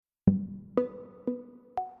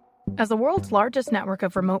As the world's largest network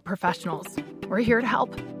of remote professionals, we're here to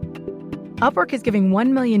help. Upwork is giving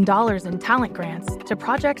 $1 million in talent grants to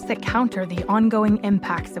projects that counter the ongoing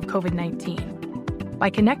impacts of COVID-19 by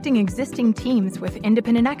connecting existing teams with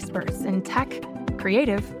independent experts in tech,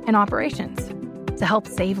 creative, and operations to help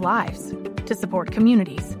save lives, to support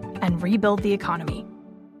communities, and rebuild the economy.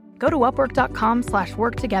 Go to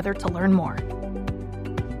upwork.com/work together to learn more.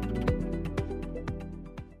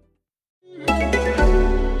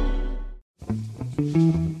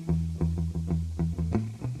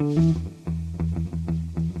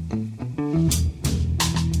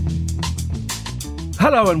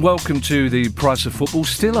 Hello and welcome to the Price of Football.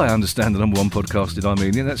 Still, I understand the number one podcast in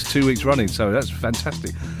Armenian. That's 2 weeks running, so that's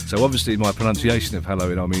fantastic. So obviously my pronunciation of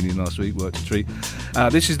hello in Armenian last week worked a treat.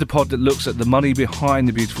 This is the pod that looks at the money behind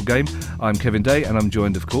the beautiful game. I'm Kevin Day, and I'm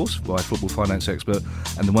joined, of course, by football finance expert,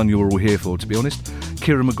 and the one you're all here for, to be honest,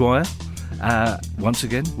 Kieran Maguire. Once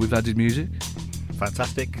again, we've added music.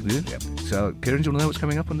 Fantastic. Yeah. Yep. So, Kieran, do you want to know what's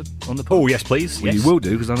coming up on the pod? Oh, yes, please. Well, yes. You will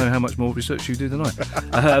do, because I know how much more research you do than I.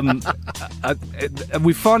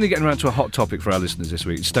 We're finally getting around to a hot topic for our listeners this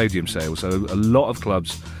week, stadium sales. So a lot of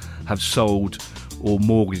clubs have sold or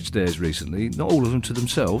mortgaged theirs recently, not all of them to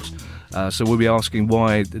themselves. So we'll be asking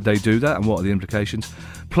why they do that and what are the implications.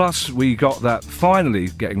 Plus, we got that, finally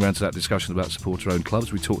getting around to that discussion about supporter-owned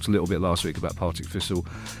clubs. We talked a little bit last week about Partick Thistle.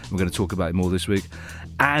 We're going to talk about it more this week.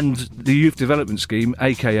 And the Youth Development Scheme,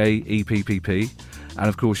 a.k.a. EPPP. And,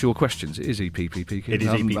 of course, your questions. It is EPPP. It is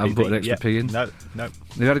EPPP. I haven't put an extra P in. No.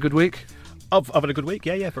 You had a good week? I've had a good week.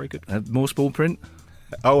 Yeah, very good. More small print?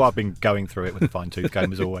 Oh, I've been going through it with a fine-tooth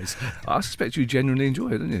comb, as always. I suspect you genuinely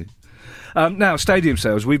enjoy it, don't you? Now, stadium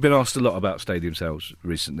sales. We've been asked a lot about stadium sales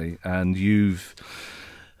recently, and you've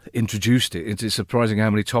introduced it. It's surprising how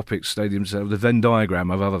many topics stadium sales, the Venn diagram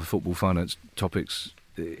of other football finance topics,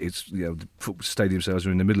 it's, you know, the stadium sales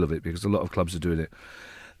are in the middle of it because a lot of clubs are doing it.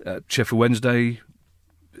 Sheffield Wednesday,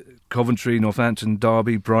 Coventry, Northampton,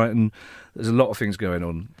 Derby, Brighton. There's a lot of things going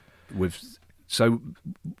on with. So,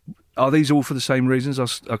 are these all for the same reasons? Are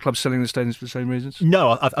clubs selling the stadiums for the same reasons?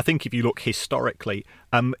 No, I think if you look historically,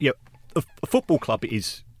 a football club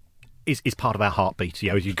is part of our heartbeat. You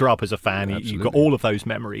know, you grow up as a fan, you've got all of those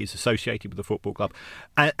memories associated with the football club,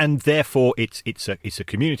 and therefore it's a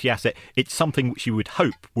community asset. It's something which you would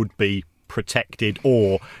hope would be protected,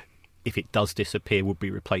 or if it does disappear, would be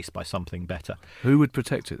replaced by something better. Who would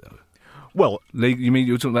protect it though? Well, you mean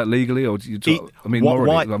you're talking about legally, or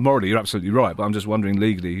morally, you're absolutely right. But I'm just wondering,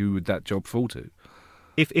 legally, who would that job fall to?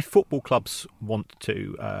 If football clubs want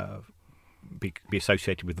to be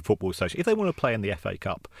associated with the Football Association, if they want to play in the FA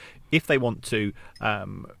Cup, if they want to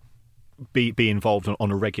be involved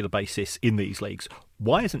on a regular basis in these leagues,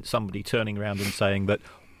 why isn't somebody turning around and saying that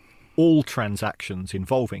all transactions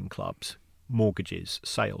involving clubs, mortgages,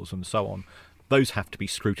 sales, and so on, those have to be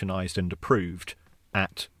scrutinised and approved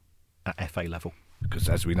at FA level? Because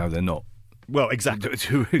as we know, they're not. Well, exactly.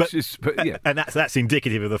 But yeah. And that's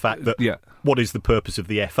indicative of the fact that what is the purpose of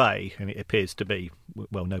the FA? And it appears to be,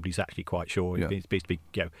 well, nobody's actually quite sure. It appears to be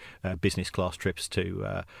business class trips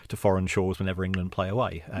to foreign shores whenever England play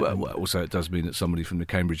away. Well, also it does mean that somebody from the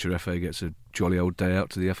Cambridgeshire FA gets a jolly old day out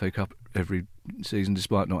to the FA Cup every season,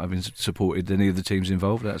 despite not having supported any of the teams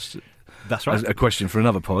involved. That's right. A question for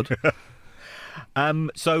another pod.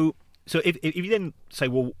 So if you then say,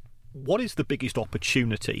 well, what is the biggest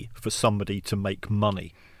opportunity for somebody to make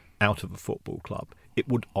money out of a football club? It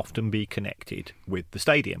would often be connected with the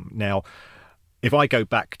stadium. Now, if I go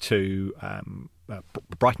back to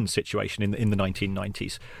Brighton's situation in the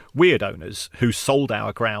 1990s, we had owners who sold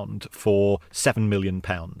our ground for £7 million.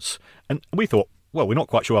 And we thought, well, we're not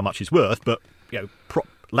quite sure how much it's worth, but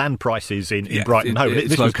land prices in Brighton Hove.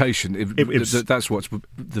 Its location, that's what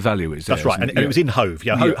the value is. That's right, and it was in Hove.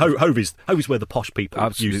 Hove is where the posh people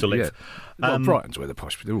used to live. Yeah. Well, Brighton's where the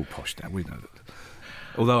posh people. They're all posh now. We know that.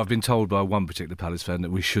 Although I've been told by one particular Palace fan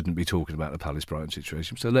that we shouldn't be talking about the Palace Brighton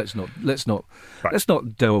situation. So let's not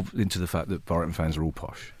delve into the fact that Brighton fans are all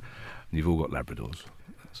posh. And you've all got Labradors.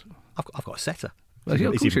 I've got a setter. Well, of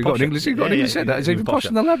course you've got an English setter. It's even posher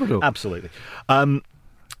than the Labrador. Absolutely.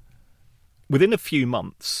 Within a few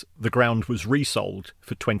months, the ground was resold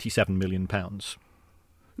for £27 million.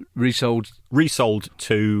 Resold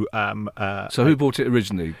to... so who bought it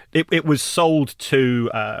originally? It was sold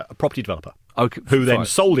to a property developer, who then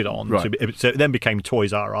sold it on. Right. So it then became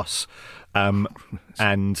Toys R Us. And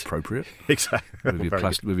appropriate. Exactly.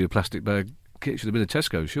 With your plastic bag kit should have been a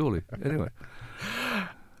Tesco, surely. Anyway.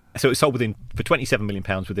 So it sold for £27 million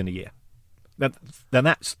within a year. Then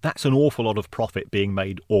that's an awful lot of profit being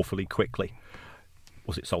made awfully quickly.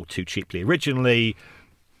 Was it sold too cheaply originally?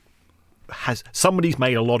 somebody's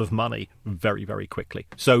made a lot of money very, very quickly.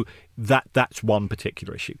 So that's one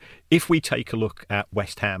particular issue. If we take a look at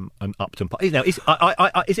West Ham and Upton Park, now is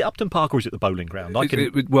it Upton Park or is it the Bowling Ground?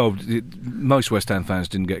 Most West Ham fans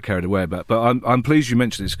didn't get carried away about it, but I'm pleased you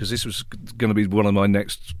mentioned this because this was going to be one of my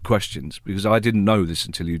next questions, because I didn't know this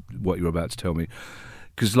until what you were about to tell me.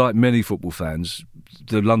 Because like many football fans,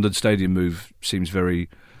 the London Stadium move seems very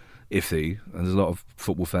iffy, and there's a lot of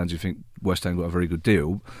football fans who think West Ham got a very good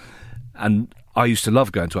deal. And I used to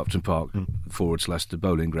love going to Upton Park / the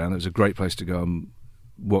Bowling Ground. It was a great place to go and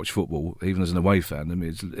watch football, even as an away fan. I mean,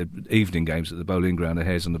 it's evening games at the Bowling Ground, the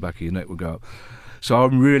hairs on the back of your neck would go up. So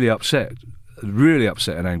I'm really upset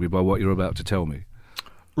and angry by what you're about to tell me.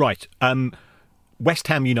 Right. West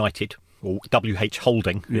Ham United, or WH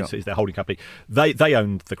Holding, is their holding company. They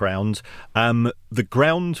owned the ground. The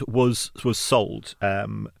ground was sold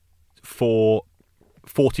for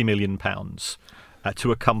 £40 million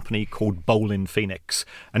to a company called Bowling Phoenix.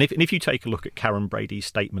 And if you take a look at Karen Brady's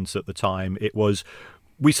statements at the time, it was,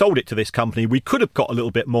 we sold it to this company. We could have got a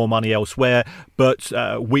little bit more money elsewhere, but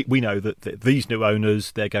we know that these new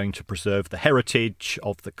owners, they're going to preserve the heritage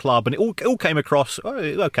of the club. And it all came across,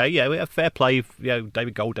 okay, yeah, we have fair play.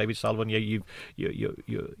 David Gold, David Sullivan, you're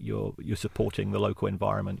supporting the local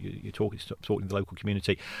environment. You're supporting the local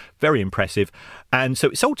community. Very impressive. And so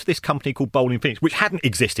it sold to this company called Bowling Phoenix, which hadn't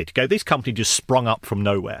existed. This company just sprung up from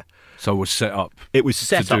nowhere. So it was set up. It was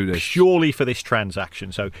set up purely for this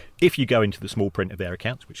transaction. So if you go into the small print of their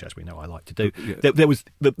accounts, which, as we know, I like to do, there was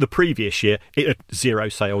the previous year, it had zero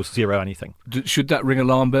sales, zero anything. Should that ring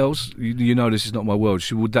alarm bells? You know, this is not my world.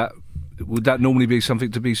 Would that normally be something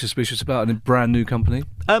to be suspicious about in a brand new company?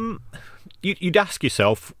 You'd ask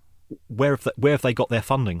yourself, where have they got their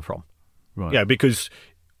funding from? Right. Yeah, because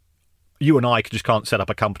you and I just can't set up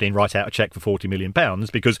a company and write out a cheque for £40 million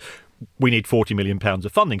because we need £40 million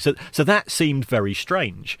of funding. So that seemed very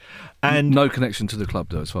strange. And no connection to the club,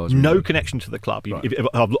 though, as far as no connection to the club. Right.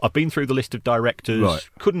 I've been through the list of directors, right.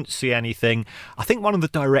 Couldn't see anything. I think one of the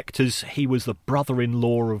directors, he was the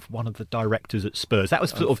brother-in-law of one of the directors at Spurs. That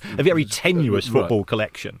was sort of a very tenuous football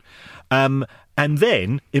collection. And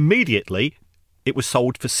then, immediately, it was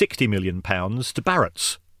sold for £60 million to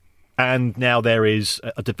Barrett's. And now there is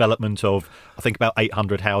a development of, I think, about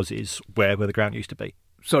 800 houses where the ground used to be.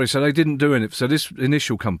 Sorry, so they didn't do anything. So this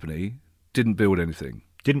initial company didn't build anything.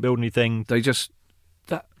 Didn't build anything.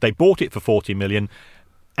 They bought it for 40 million,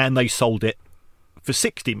 and they sold it for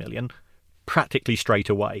 60 million, practically straight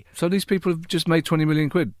away. So these people have just made 20 million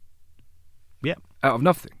quid. Yeah, out of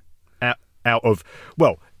nothing. Out of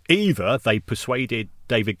either they persuaded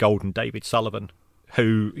David Gold and David Sullivan,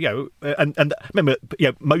 who and remember,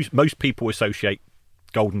 most people associate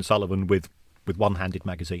Gold and Sullivan with one-handed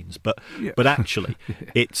magazines, but actually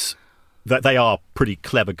it's that they are pretty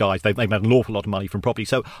clever guys. They've made an awful lot of money from property.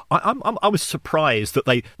 So I was surprised that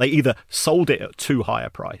they either sold it at too high a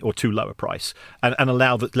price or too low a price, and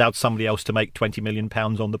allowed somebody else to make £20 million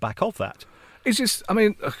on the back of that. Is this? I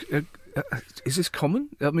mean, is this common?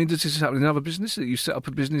 I mean, does this happen in other business that you set up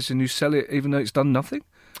a business and you sell it even though it's done nothing?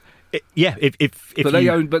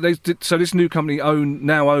 So this new company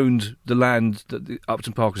now owned the land that the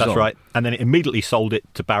Upton Park was on. That's right, and then it immediately sold it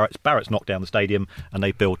to Barrett's. Barrett's knocked down the stadium, and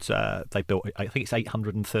they built. I think it's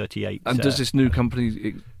 838. And does this new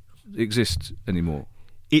company exist anymore?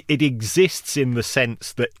 It exists in the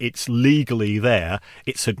sense that it's legally there.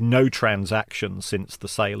 It's had no transactions since the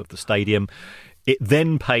sale of the stadium. It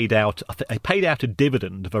then paid out a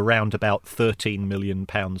dividend of around about £13 million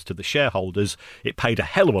to the shareholders. It paid a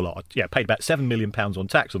hell of a lot. Yeah, paid about £7 million on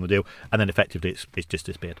tax on the deal, and then effectively it's just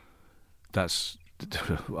disappeared.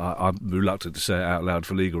 I'm reluctant to say it out loud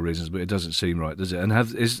for legal reasons, but it doesn't seem right, does it? And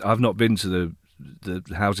I've not been to the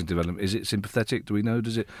housing development. Is it sympathetic? Do we know?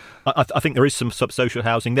 Does it? I think there is some social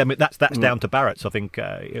housing there. That's down to Barrett's. I think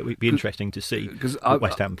it would be interesting to see what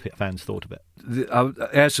West Ham fans thought of it.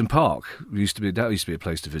 Ayresome Park used to be a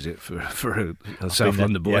place to visit for a South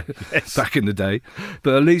London boy back in the day.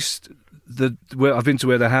 But at least I've been to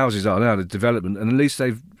where the houses are now, the development, and at least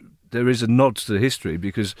there is a nod to the history,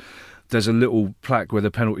 because there's a little plaque where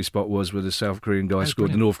the penalty spot was, where the South Korean guy scored,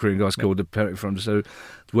 brilliant. The North Korean guy scored the penalty from. So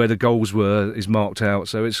where the goals were is marked out.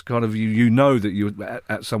 So it's kind of, you know that you're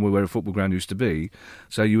at somewhere where a football ground used to be.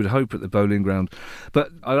 So you would hope at the Bowling Ground. But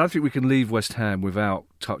I don't think we can leave West Ham without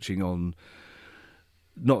touching on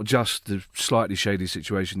not just the slightly shady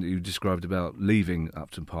situation that you described about leaving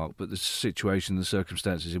Upton Park, but the situation, the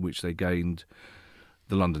circumstances in which they gained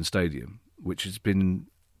the London Stadium, which has been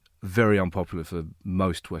very unpopular for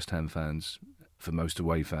most West Ham fans, for most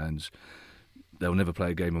away fans. They'll never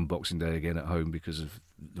play a game on Boxing Day again at home because of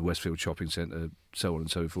the Westfield Shopping Centre, so on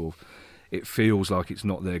and so forth. it feels like it's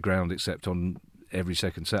not their ground except on every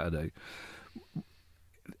second Saturday.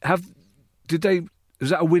 Was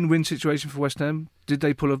that a win-win situation for West Ham? Did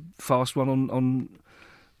they pull a fast one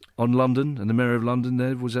on London and the Mayor of London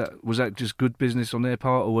there? Was that just good business on their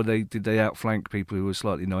part, or did they outflank people who were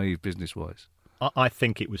slightly naive business-wise? I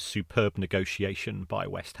think it was superb negotiation by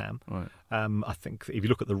West Ham. Right. I think if you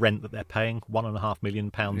look at the rent that they're paying, £1.5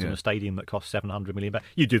 million on a stadium that costs £700 million,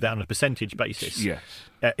 you do that on a percentage basis. Yes,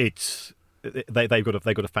 they've got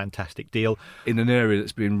a fantastic deal in an area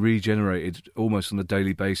that's being regenerated almost on a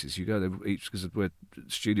daily basis. You go there each, because where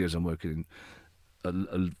studios I'm working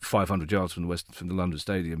in, 500 yards from the London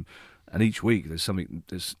Stadium, and each week there's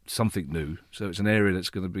something new. So it's an area that's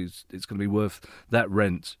going to be worth that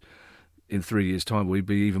rent. In 3 years' time, will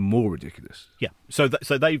be even more ridiculous. Yeah, so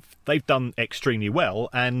they've done extremely well,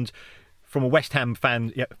 and from a West Ham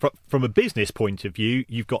fan, from a business point of view,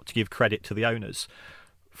 you've got to give credit to the owners.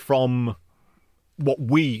 From what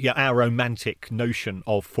our romantic notion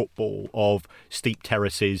of football, of steep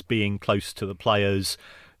terraces, being close to the players,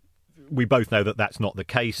 we both know that that's not the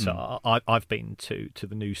case. I've been to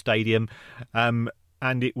the new stadium, and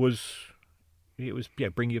it was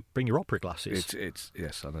bring your opera glasses. It's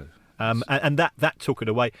yes, I know. And that took it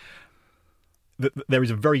away. There is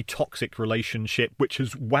a very toxic relationship which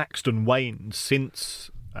has waxed and waned since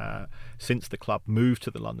the club moved to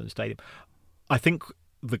the London Stadium. I think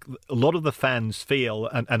a lot of the fans feel,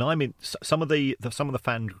 and I'm in some of the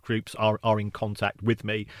fan groups are in contact with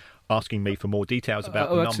me, asking me for more details about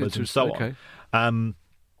the numbers and so on.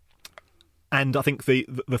 And I think the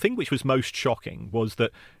thing which was most shocking was that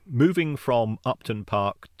moving from Upton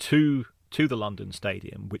Park to the London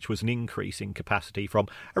Stadium, which was an increase in capacity from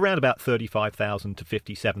around about 35,000 to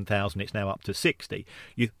 57,000, it's now up to 60.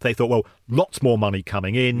 They thought, well, lots more money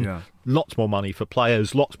coming in, lots more money for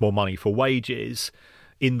players, lots more money for wages.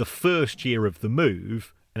 In the first year of the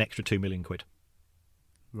move, an extra £2 million.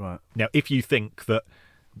 Right. Now, if you think that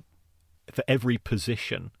for every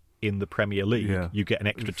position in the Premier League, you get an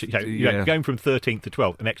extra going from 13th to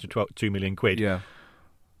 12th, an extra £2 million. Yeah.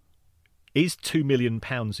 Is £2 million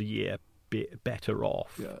a year better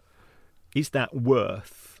off? Yeah. Is that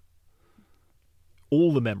worth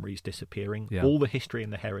all the memories disappearing, all the history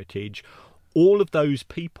and the heritage, all of those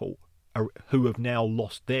people who have now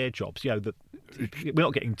lost their jobs? We're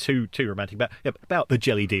not getting too romantic about the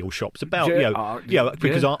jelly deal shops,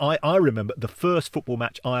 because I remember the first football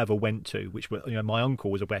match I ever went to, which my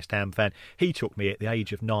uncle was a West Ham fan. He took me at the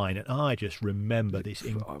age of 9, and I just remember this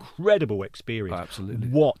incredible experience. Absolutely.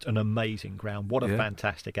 What an amazing ground! What a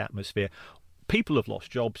fantastic atmosphere! People have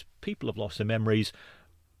lost jobs. People have lost their memories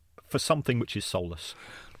for something which is soulless.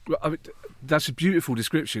 I mean, that's a beautiful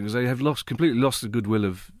description, because they have completely lost the goodwill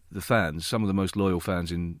of the fans, some of the most loyal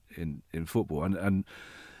fans in football, and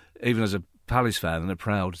even as a Palace fan and a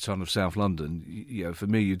proud son of South London, for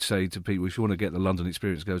me, you'd say to people, if you want to get the London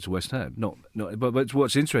experience, go to West Ham. But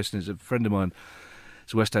what's interesting is a friend of mine,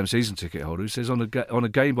 is a West Ham season ticket holder, who says on a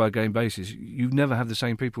game by game basis, you never have the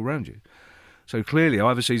same people around you. So clearly,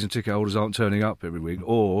 either season ticket holders aren't turning up every week,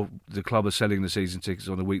 or the club are selling the season tickets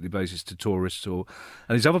on a weekly basis to tourists. And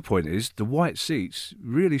his other point is the white seats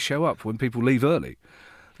really show up when people leave early,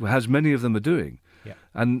 as many of them are doing. Yeah.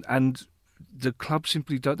 And the club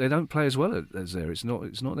simply don't play as well as there. It's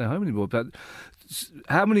not their home anymore. But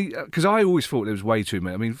how many? Because I always thought there was way too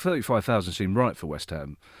many. I mean, 35,000 seemed right for West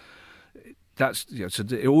Ham. That's so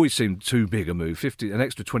it always seemed too big a move. An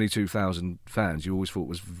extra 22,000 fans, you always thought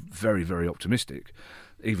was very, very optimistic,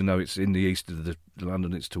 even though it's in the east of the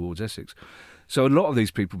London, it's towards Essex. So a lot of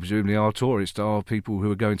these people presumably are tourists, are people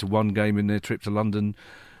who are going to one game in their trip to London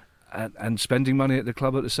and spending money at the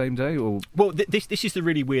club at the same day. Well, this is the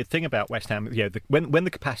really weird thing about West Ham. When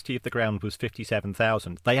the capacity of the ground was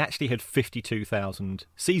 57,000, they actually had 52,000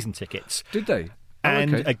 season tickets. Did they?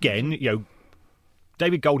 And again,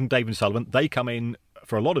 David Gold and David Sullivan, they come in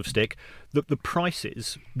for a lot of stick. The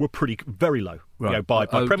prices were very low, right. By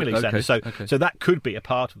Premier League standards. Okay. So that could be a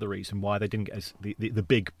part of the reason why they didn't get the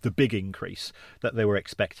big increase that they were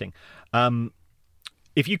expecting.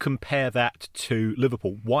 If you compare that to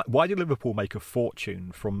Liverpool, why did Liverpool make a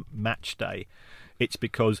fortune from match day? It's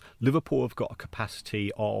because Liverpool have got a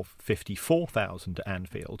capacity of 54,000 at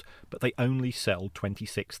Anfield, but they only sell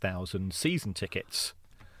 26,000 season tickets.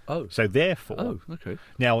 Oh. So therefore... Oh, okay.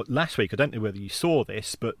 Now, last week, I don't know whether you saw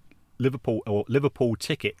this, but Liverpool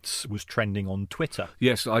tickets was trending on Twitter.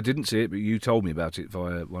 Yes, I didn't see it, but you told me about it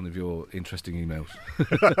via one of your interesting emails.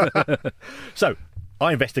 So,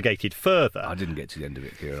 I investigated further. I didn't get to the end of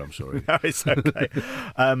it, Kieran, I'm sorry. No, it's okay.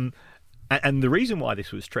 And the reason why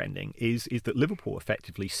this was trending is that Liverpool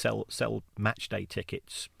effectively sell match day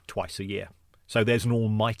tickets twice a year. So there's an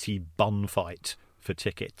almighty bun fight for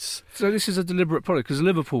tickets. So this is a deliberate product, because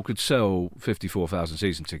Liverpool could sell 54,000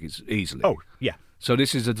 season tickets easily. Oh, yeah. So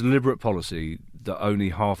this is a deliberate policy that only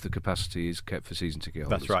half the capacity is kept for season ticket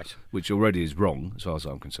holders. That's right. Which already is wrong, as far as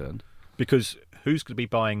I'm concerned. Because who's going to be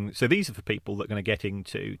buying... So these are for people that are going to get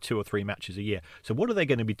into 2 or 3 matches a year. So what are they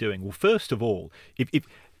going to be doing? Well, first of all,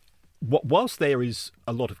 whilst there is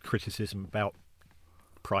a lot of criticism about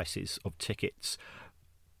prices of tickets,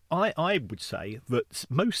 I would say that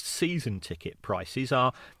most season ticket prices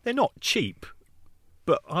they're not cheap,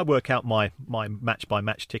 but I work out my match by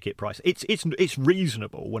match ticket price. It's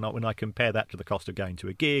reasonable when I compare that to the cost of going to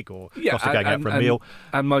a gig or cost of going out for a meal.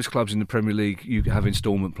 And most clubs in the Premier League, you have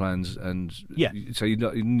instalment plans, and so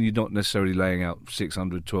you're not necessarily laying out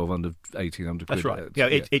 600, 1,200, 1,800 quid. That's right.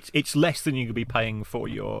 It's less than you could be paying for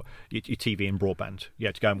your TV and broadband.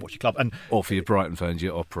 To go and watch your club, or for your Brighton fans,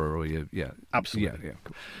 your Opera, or your absolutely. Yeah.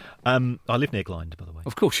 I live near Glynde, by the way.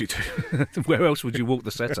 Of course you do. Where else would you walk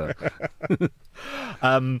the setter?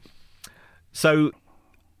 So,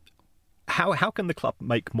 how can the club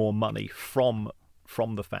make more money from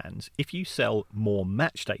the fans? If you sell more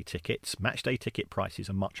match day tickets, match day ticket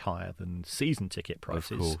prices are much higher than season ticket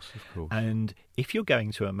prices. Of course. And if you're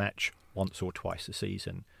going to a match once or twice a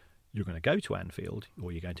season, you're going to go to Anfield,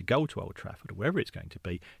 or you're going to go to Old Trafford, or wherever it's going to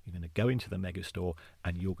be. You're going to go into the megastore,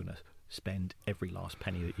 and you're going to spend every last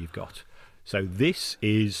penny that you've got. So this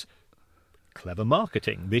is clever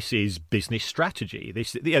marketing. This is business strategy.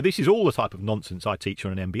 This is all the type of nonsense I teach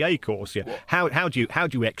on an MBA course. How do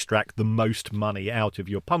you extract the most money out of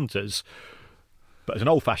your punters? But as an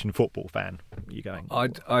old-fashioned football fan, you're going... I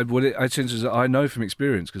know from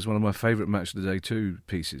experience, because one of my favourite Match of the Day 2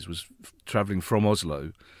 pieces was travelling from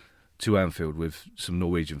Oslo to Anfield with some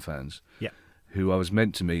Norwegian fans. Yeah. Who I was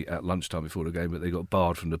meant to meet at lunchtime before the game, but they got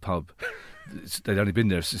barred from the pub. They'd only been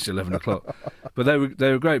there since 11 o'clock. But they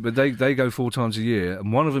were great, but they go 4 times a year,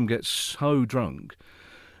 and one of them gets so drunk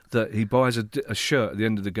that he buys a shirt at the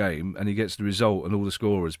end of the game, and he gets the result and all the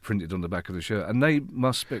scorers printed on the back of the shirt. And they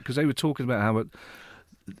must... Because they were talking about how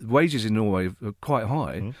wages in Norway are quite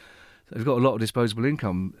high. Mm. They've got a lot of disposable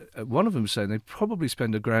income. One of them saying they probably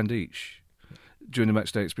spend £1,000 each during the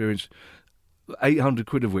match day experience, 800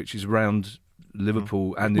 quid of which is around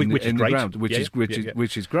Liverpool and in the ground, which is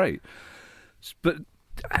great. But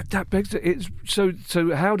that begs it. So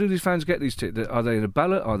how do these fans get these tickets? Are they in a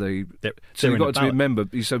ballot? Are they? So you've got to be a member.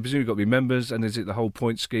 So presumably you've got to be members, and is it the whole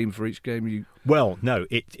point scheme for each game? Well, no.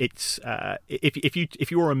 It's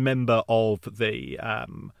if you're a member of the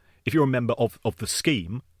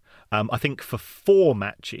scheme, I think for 4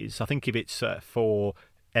 matches. I think if it's for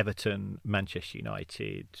Everton, Manchester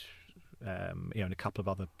United, and a couple of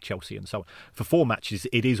other, Chelsea and so on. For 4 matches,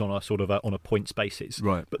 it is on a sort of on a points basis.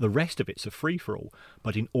 Right. But the rest of it's a free-for-all.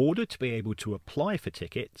 But in order to be able to apply for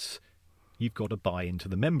tickets, you've got to buy into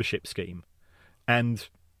the membership scheme. And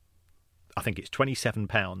I think it's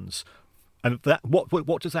 £27. And that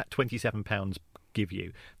what does that £27 give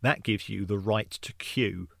you? That gives you the right to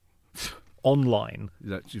queue online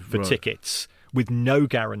for tickets with no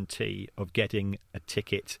guarantee of getting a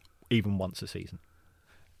ticket even once a season.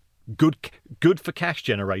 Good for cash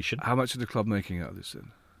generation. How much are the club making out of this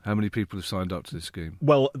then? How many people have signed up to this scheme?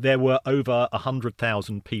 Well, there were over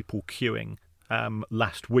 100,000 people queuing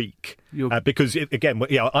last week. Because,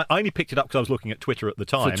 I only picked it up because I was looking at Twitter at the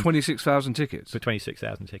time. For 26,000 tickets? For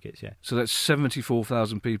 26,000 tickets, yeah. So that's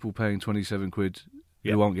 74,000 people paying 27 quid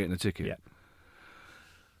who aren't getting a ticket?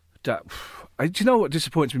 Yeah. Do you know what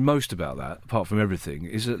disappoints me most about that, apart from everything,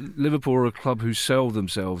 is that Liverpool are a club who sell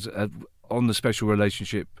themselves on the special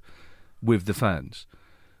relationship with the fans.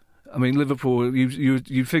 I mean, Liverpool.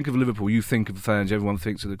 You think of Liverpool, you think of fans. Everyone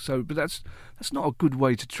thinks of it. But that's not a good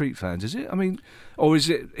way to treat fans, is it? I mean, or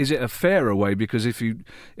is it a fairer way? Because if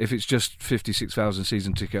it's just 56,000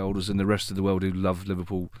 season ticket holders and the rest of the world who love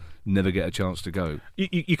Liverpool never get a chance to go.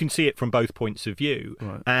 You can see it from both points of view.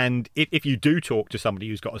 Right. And if you do talk to somebody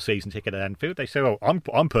who's got a season ticket at Anfield, they say, "Oh,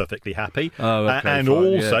 I'm perfectly happy." Oh, okay, and fine,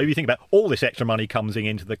 also, if you think about all this extra money coming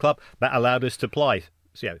into the club, that allowed us to play.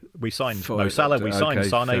 So, we signed Mo Salah, we signed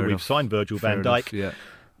Sané, we've signed Virgil van Dijk. Yeah.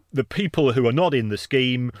 The people who are not in the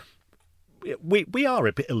scheme, we are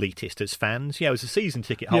a bit elitist as fans. As a season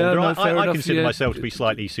ticket holder, I consider myself to be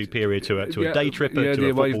slightly superior to a day tripper, to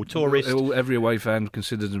a football tourist. Every away fan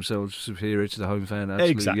considers themselves superior to the home fan.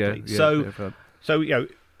 Absolutely. Exactly. So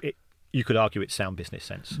you could argue it's sound business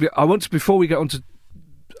sense. I want to, before we get on to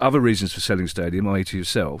other reasons for selling stadium, i.e. to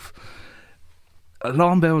yourself,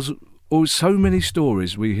 alarm bells. So many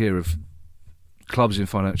stories we hear of clubs in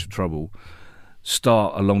financial trouble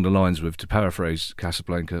start along the lines with, to paraphrase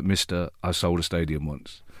Casablanca, Mr. I sold a stadium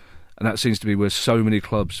once. And that seems to be where so many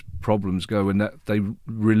clubs' problems go, and that they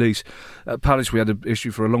release. At Palace, we had an issue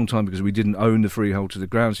for a long time because we didn't own the freehold to the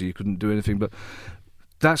ground, so you couldn't do anything. But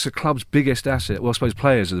that's a club's biggest asset. Well, I suppose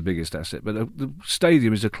players are the biggest asset, but the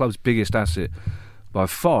stadium is the club's biggest asset by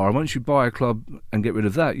far. And once you buy a club and get rid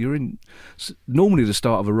of that, you're in normally the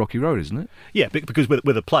start of a rocky road, isn't it? Yeah, because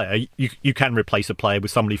with a player, you can replace a player with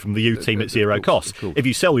somebody from the youth team at zero cost. If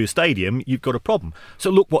you sell your stadium, you've got a problem. So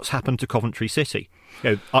look what's happened to Coventry City.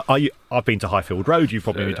 I've been to Highfield Road. You've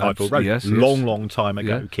probably been to Highfield Road. Yes, long time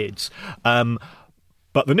ago, kids.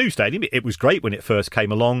 But the new stadium, it was great when it first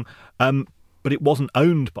came along. But it wasn't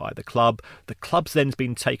owned by the club. The club's then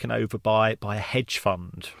been taken over by a hedge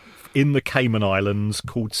fund in the Cayman Islands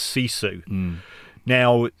called Sisu.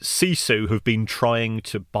 Now, Sisu have been trying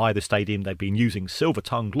to buy the stadium. They've been using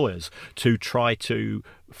silver-tongued lawyers to try to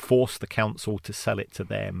force the council to sell it to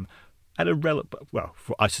them at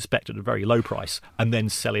I suspect at a very low price, and then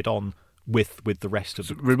sell it on with the rest of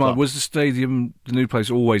the club. Was the stadium, the new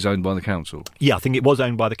place, always owned by the council? Yeah, I think it was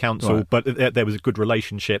owned by the council, right. But there was a good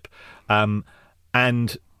relationship.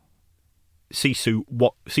 And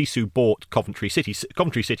Sisu bought Coventry City.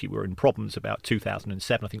 Coventry City were in problems about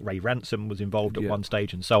 2007. I think Ray Ransom was involved at one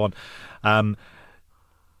stage and so on.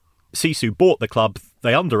 Sisu bought the club.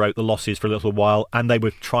 They underwrote the losses for a little while, and they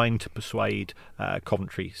were trying to persuade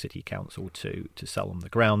Coventry City Council to sell them the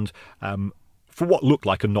ground for what looked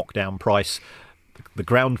like a knockdown price. The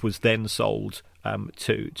ground was then sold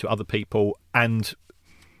to other people, and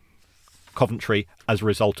Coventry, as a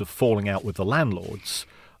result of falling out with the landlords,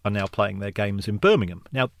 are now playing their games in Birmingham.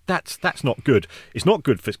 Now, that's not good. It's not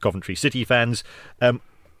good for Coventry City fans.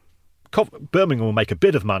 Birmingham will make a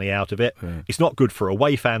bit of money out of it. Yeah. It's not good for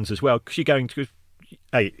away fans as well, because you're going to...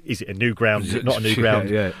 Hey, is it a new ground? Is it not a new ground?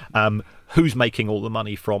 Yeah. Who's making all the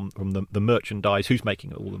money from the merchandise? Who's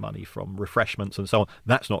making all the money from refreshments and so on?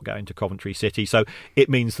 That's not going to Coventry City. So it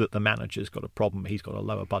means that the manager's got a problem. He's got a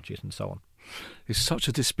lower budget and so on. It's such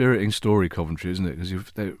a dispiriting story, Coventry, isn't it?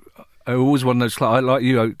 Because I always one of those clubs. Like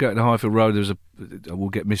you, going to Highfield Road, we'll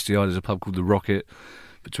get misty-eyed. There's a pub called the Rocket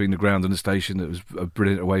between the ground and the station that was a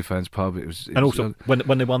brilliant away fans pub. And also,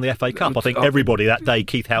 when they won the FA Cup, I think everybody that day,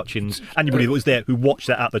 Keith Houchins, anybody that was there who watched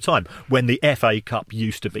that at the time, when the FA Cup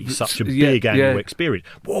used to be such a big annual experience.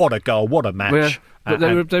 What a goal, what a match. Yeah.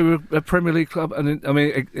 But they were a Premier League club, and I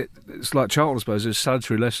mean, it's like Charlton, I suppose. It's a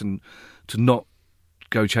salutary lesson to not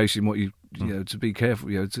go chasing what you know, to be careful.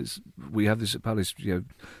 You know, we have this at Palace. You know,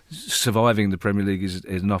 surviving the Premier League is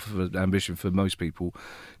enough of an ambition for most people,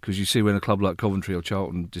 because you see when a club like Coventry or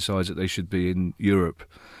Charlton decides that they should be in Europe,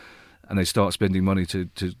 and they start spending money to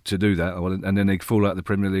do that, and then they fall out of the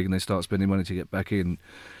Premier League and they start spending money to get back in.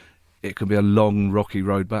 It can be a long, rocky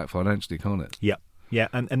road back financially, can't it? Yeah,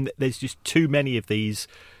 and there's just too many of these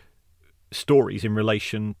stories in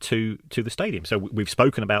relation to the stadium. So we've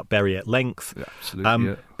spoken about Bury at length. Yeah,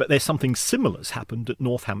 absolutely. But there's something similar's happened at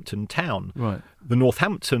Northampton Town. Right. The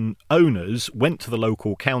Northampton owners went to the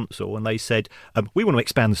local council and they said, we want to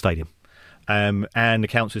expand the stadium. And the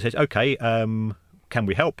council says, OK, can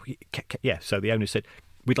we help? Yeah. So the owners said,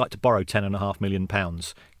 we'd like to borrow £10.5 million.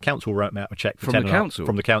 Council wrote me out a cheque for from the council.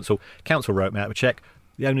 From the council. Council wrote me out a cheque.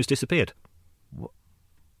 The owners disappeared. What?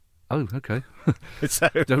 Oh, okay. So,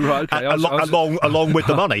 right, okay. Along with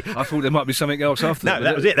the money. I thought there might be something else after that. No,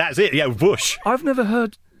 that was it. That's it. Yeah, whoosh. I've never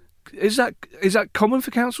heard. Is that common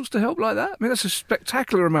for councils to help like that? I mean, that's a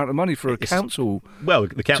spectacular amount of money for a council. Well,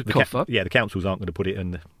 the councils aren't going to put it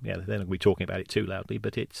in. They're not going to be talking about it too loudly.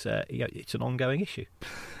 But it's an ongoing issue.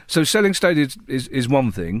 So selling stadiums is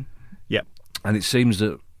one thing. Yeah, and it seems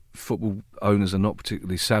that football owners are not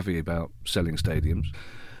particularly savvy about selling stadiums.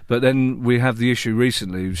 But then we have the issue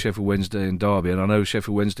recently with Sheffield Wednesday and Derby, and I know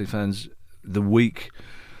Sheffield Wednesday fans, the week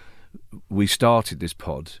we started this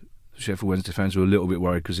pod, Sheffield Wednesday fans were a little bit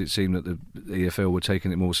worried because it seemed that the EFL were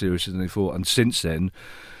taking it more seriously than they thought. And since then,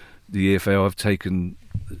 the EFL have taken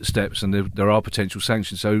steps, and there are potential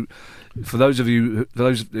sanctions. So, for those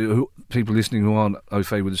people listening who aren't au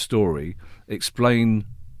fait with the story, explain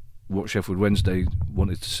what Sheffield Wednesday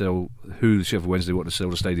wanted to sell, who Sheffield Wednesday wanted to sell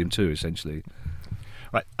the stadium to, essentially.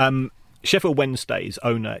 Right. Sheffield Wednesday's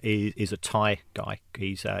owner is a Thai guy.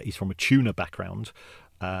 He's from a tuna background.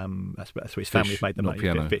 That's where his family's made the money.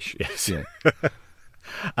 Piano. Fish, yes. Yeah.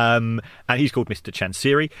 And he's called Mr.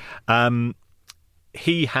 Chansiri.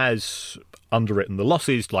 He has underwritten the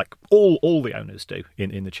losses like all the owners do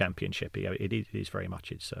in the Championship. It is very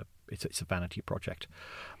much it's a vanity project.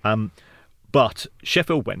 But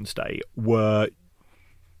Sheffield Wednesday were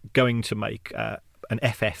going to make an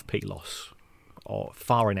FFP loss, or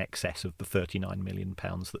far in excess of the £39 million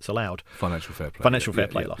that's allowed. Financial fair play. Financial fair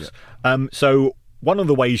play loss. Yeah. So one of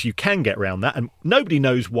the ways you can get around that, and nobody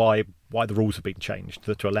knows why the rules have been changed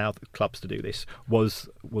to allow the clubs to do this,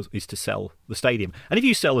 is to sell the stadium. And if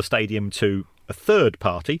you sell the stadium to a third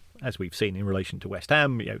party, as we've seen in relation to West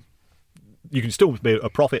Ham, you can still be a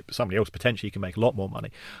profit, but somebody else potentially can make a lot more money.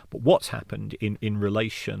 But what's happened in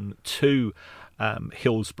relation to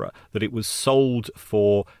Hillsborough, that it was sold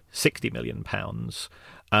for £60 million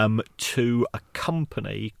to a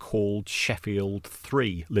company called Sheffield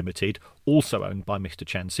 3 Limited, also owned by Mr.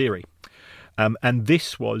 Chansiri. And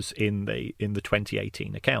this was in the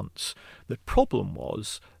 2018 accounts. The problem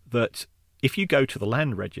was that if you go to the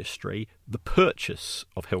land registry, the purchase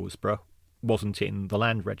of Hillsborough wasn't in the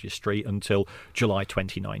land registry until July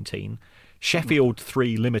 2019. Sheffield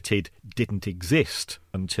 3 Limited didn't exist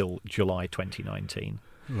until July 2019.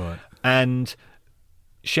 Right. And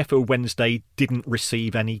Sheffield Wednesday didn't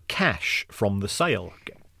receive any cash from the sale.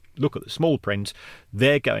 Look at the small print.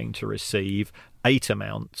 They're going to receive 8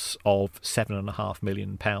 amounts of £7.5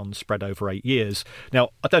 million spread over 8 years. Now,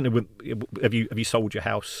 I don't know, have you sold your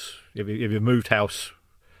house? Have you moved house?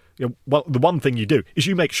 Well, the one thing you do is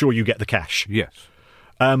you make sure you get the cash. Yes.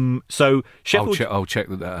 So Sheffield... I'll check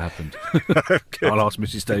that happened. I'll ask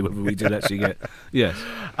Mrs. Day whether we did actually get... Yes.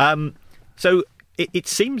 So it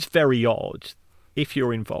seems very odd if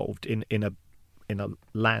you're involved in a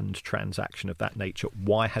land transaction of that nature.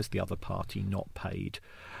 Why has the other party not paid?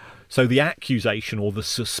 So the accusation or the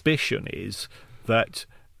suspicion is that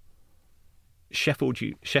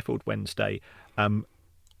Sheffield Wednesday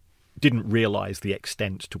didn't realise the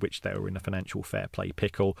extent to which they were in a financial fair play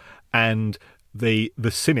pickle, and the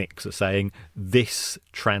cynics are saying this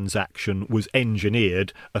transaction was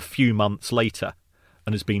engineered a few months later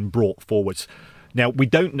and has been brought forwards. Now, we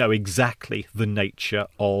don't know exactly the nature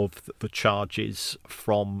of the charges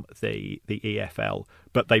from the EFL,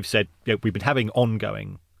 but they've said we've been having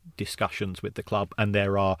ongoing discussions with the club, and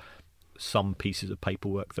there are some pieces of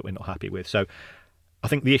paperwork that we're not happy with. So I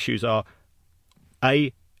think the issues are,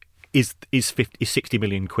 A, is 60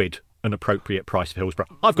 million quid an appropriate price for Hillsborough?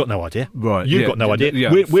 I've got no idea. Right. You've got no idea.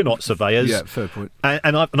 Yeah. We're not surveyors. Yeah, fair point.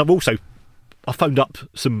 And I've also phoned up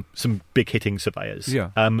some big hitting surveyors.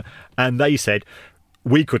 Yeah. And they said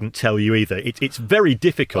we couldn't tell you either. It's very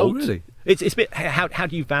difficult. Oh, really? It's a bit. How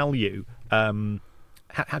do you value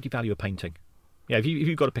how do you value a painting? Yeah, if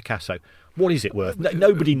you've got a Picasso, what is it worth?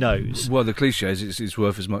 Nobody knows. Well, the cliche is it's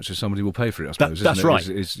worth as much as somebody will pay for it, I suppose. That's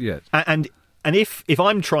right. Yeah. And if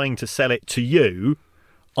I'm trying to sell it to you,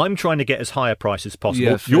 I'm trying to get as high a price as possible.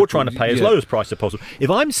 Yeah, You're trying to pay as yeah. low as price as possible. If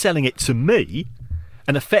I'm selling it to me,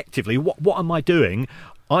 and effectively, what am I doing?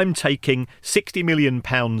 I'm taking £60 million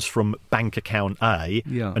from bank account A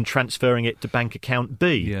Yeah. and transferring it to bank account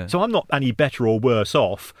B. Yeah. So I'm not any better or worse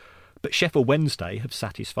off. But Sheffield Wednesday have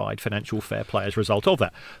satisfied financial fair play as a result of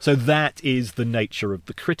that. So that is the nature of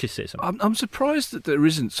the criticism. I'm surprised that there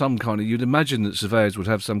isn't some kind of... You'd imagine that surveyors would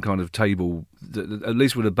have some kind of table, that, at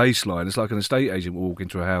least with a baseline. It's like an estate agent will walk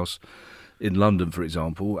into a house in London, for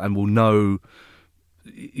example, and will know...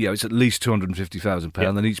 it's at least £250,000,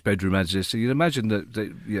 Yep. and each bedroom adds this. So you'd imagine that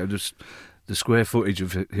the square footage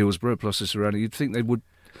of Hillsborough plus the surrounding, you'd think they would...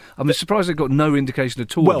 I'm surprised they've got no indication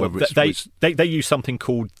at all. Well, whether they use something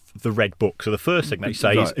called the Red Book. So the first thing they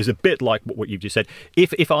say Right. is a bit like what you've just said.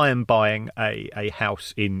 If I am buying a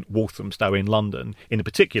house in Walthamstow in London, in a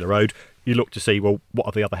particular road, you look to see, well, what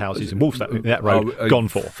are the other houses in Walthamstow in that road gone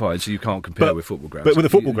for? Fine, so you can't compare with football grounds. But with the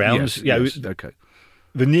football grounds, yes, okay.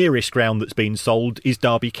 The nearest ground that's been sold is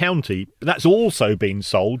Derby County. That's also been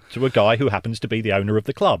sold to a guy who happens to be the owner of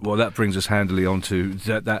the club. Well, that brings us handily on to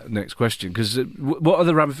that next question. Because what are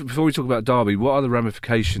the before we talk about Derby, what are the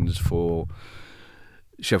ramifications for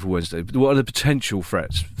Sheffield Wednesday? What are the potential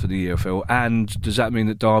threats for the EFL? And does that mean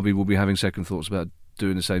that Derby will be having second thoughts about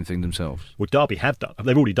doing the same thing themselves? Well, Derby have done.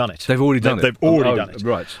 They've already done it. They've already done it. They've already done it.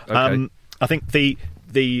 Right. Okay. I think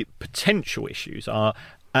the potential issues are.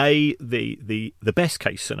 The best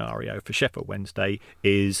case scenario for Sheffield Wednesday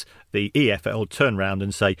is the EFL turn round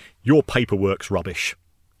and say your paperwork's rubbish.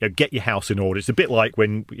 Get your house in order. It's a bit like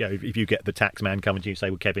when if you get the tax man coming to you and say,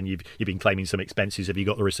 "Well, Kevin, you've been claiming some expenses. Have you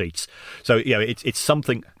got the receipts?" So it's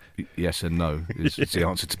something. Yes and no is the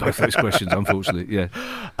answer to both those questions. Unfortunately, yeah.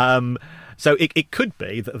 So it could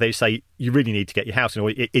be that they say you really need to get your house in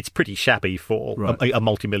order. It's pretty shabby for Right. a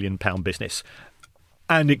multi-million-pound business.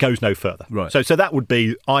 And it goes no further. Right. So that would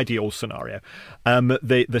be ideal scenario.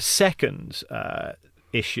 The second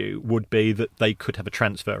issue would be that they could have a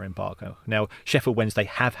transfer embargo. Now, Sheffield Wednesday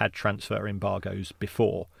have had transfer embargoes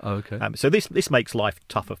before. Oh, okay. So this makes life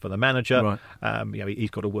tougher for the manager. Right. He's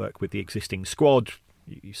got to work with the existing squad.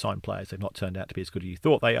 You sign players, they've not turned out to be as good as you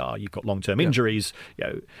thought they are. You've got long-term injuries,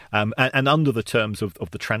 and under the terms of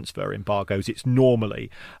the transfer embargoes, it's normally,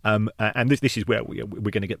 and this is where we're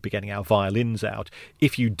going to be getting our violins out.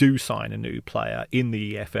 If you do sign a new player in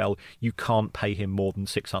the EFL, you can't pay him more than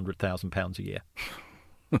 £600,000 a year.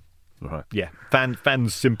 Right. Yeah.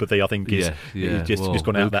 Fans' sympathy, I think, is just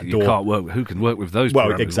gone out that door. You can't work. Who can work with those? Well,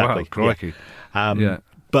 parameters? exactly. Wow, crikey.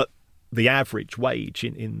 But the average wage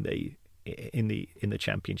in the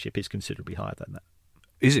Championship is considerably higher than that.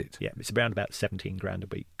 Is it? Yeah, it's around about 17 grand a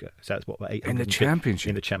week. So that's what, 800 in the Championship.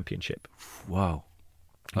 In the Championship. Wow.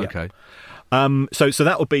 Okay. So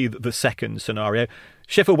that would be the second scenario.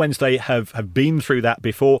 Sheffield Wednesday have been through that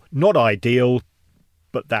before. Not ideal,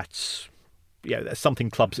 but that's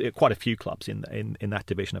something quite a few clubs in that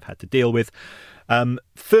division have had to deal with.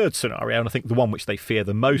 Third scenario, and I think the one which they fear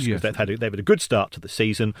the most, because they've had a good start to the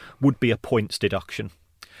season, would be a points deduction.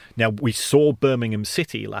 Now, we saw Birmingham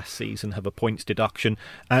City last season have a points deduction,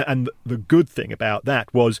 and the good thing about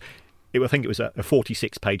that was, I think it was a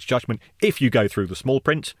 46-page judgment. If you go through the small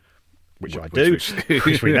print, which I do,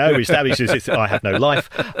 which we know establishes I have no life,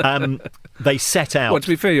 they set out... Well, to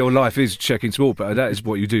be fair, your life is checking small print. That is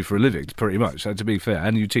what you do for a living, pretty much, so to be fair,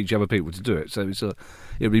 and you teach other people to do it. So it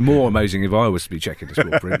would be more amazing if I was to be checking the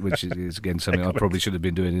small print, which is again, something I probably should have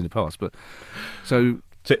been doing in the past. But So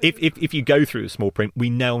if you go through the small print,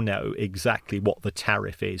 we now know exactly what the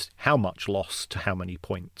tariff is, how much loss to how many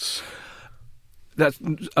points.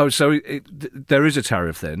 There is a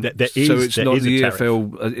tariff then. There is. So it's not the tariff.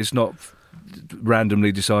 EFL. It's not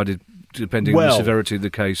randomly decided depending on the severity of the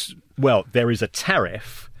case. Well, there is a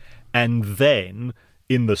tariff, and then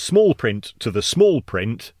in the small print to the small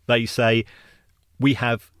print, they say we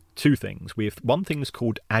have two things. We have one thing is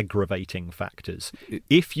called aggravating factors.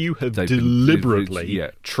 If you have deliberately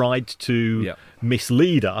tried to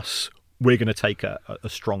mislead us, we're going to take a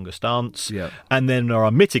stronger stance. Yeah. And then there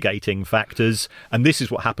are mitigating factors, and this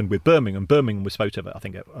is what happened with Birmingham. Birmingham was supposed to have, I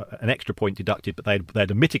think, an extra point deducted, but they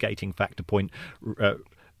had a mitigating factor point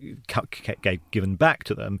given back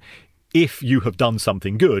to them if you have done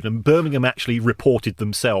something good. And Birmingham actually reported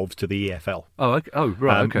themselves to the EFL.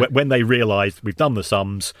 Okay. When they realised we've done the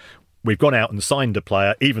sums, we've gone out and signed a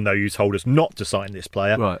player, even though you told us not to sign this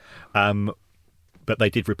player. Right. But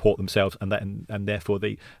they did report themselves, and therefore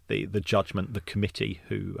the judgment, the committee,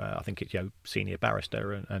 who I think it's senior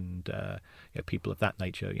barrister and people of that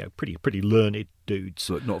nature, pretty learned dudes,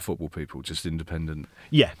 but not football people, just independent.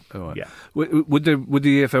 Yeah. All right. Yeah. Would the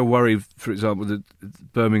EFL worry, for example, that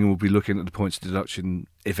Birmingham will be looking at the points deduction,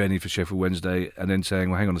 if any, for Sheffield Wednesday, and then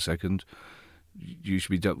saying, "Well, hang on a second. You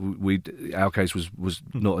should be. Our case was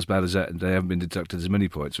not as bad as that, and they haven't been deducted as many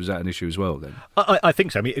points." Was that an issue as well? Then I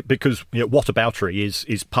think so. I mean, because whataboutery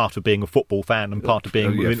is part of being a football fan and part of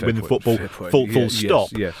being within football. Full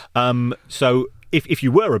stop. Yes. So if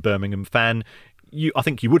you were a Birmingham fan, I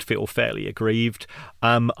think you would feel fairly aggrieved.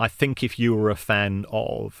 I think if you were a fan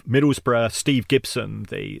of Middlesbrough, Steve Gibson,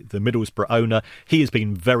 the Middlesbrough owner, he has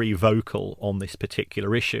been very vocal on this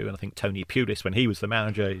particular issue. And I think Tony Pulis, when he was the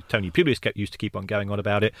manager, used to keep on going on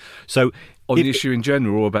about it. So on the issue in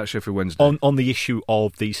general, or about Sheffield Wednesday? On the issue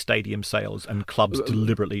of the stadium sales and clubs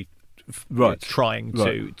deliberately trying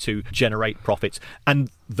to generate profits, and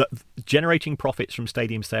generating profits from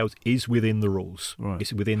stadium sales is within the rules. Right.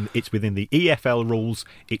 It's within the EFL rules.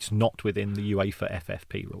 It's not within the UEFA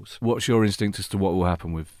FFP rules. What's your instinct as to what will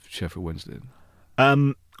happen with Sheffield Wednesday?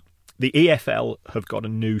 The EFL have got a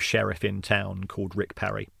new sheriff in town called Rick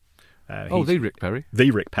Parry. The Rick Parry.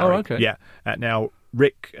 The Rick Parry. Oh, okay. Yeah. Now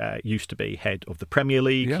Rick used to be head of the Premier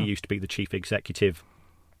League. Yeah. He used to be the chief executive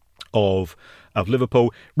of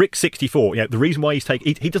Liverpool. Rick's 64. The reason why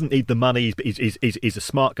he doesn't need the money. He's a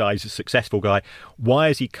smart guy. He's a successful guy. Why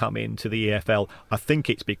has he come into the EFL? I think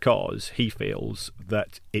it's because he feels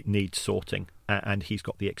that it needs sorting, and he's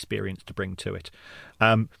got the experience to bring to it.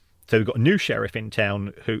 So we've got a new sheriff in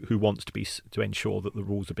town who wants to ensure that the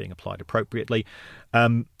rules are being applied appropriately.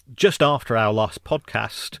 Just after our last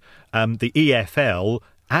podcast, the EFL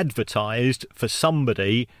advertised for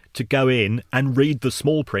somebody to go in and read the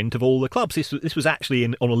small print of all the clubs. This was actually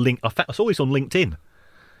on a link. I saw this on LinkedIn.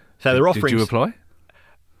 So they're offering. Did you apply?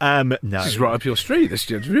 No. This is right up your street. This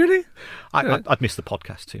really? I'd missed the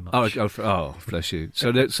podcast too much. Oh, bless you.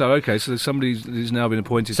 So there's somebody who's now been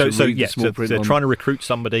appointed to read the small print. So they're trying to recruit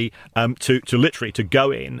somebody to literally to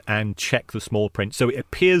go in and check the small print. So it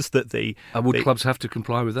appears that would clubs have to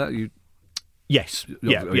comply with that? Yes.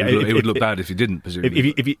 Yeah. It would look bad if you didn't,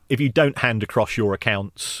 presumably. If you don't hand across your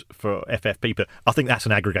accounts for FFP, but I think that's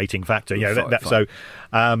an aggregating factor.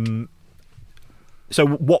 Fine. So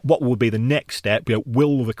what will be the next step?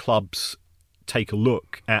 Will the clubs take a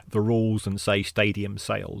look at the rules and say stadium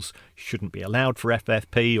sales shouldn't be allowed for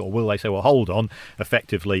FFP, or will they say, well, hold on,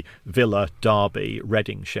 effectively Villa, Derby,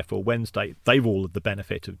 Reading, Sheffield Wednesday, they've all had the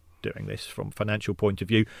benefit of doing this from a financial point of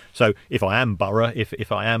view. So if I am Borough,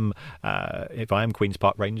 if I am Queen's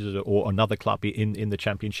Park Rangers or another club in the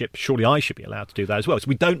Championship, surely I should be allowed to do that as well. So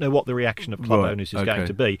we don't know what the reaction of club owners is going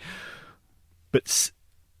to be. But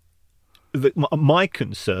my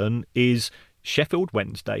concern is Sheffield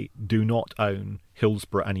Wednesday do not own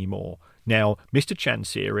Hillsborough anymore. Now, Mr.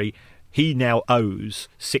 Chansiri, he now owes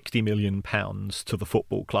 £60 million to the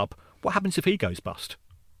football club. What happens if he goes bust?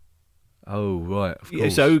 Oh, right, of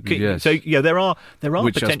course. There are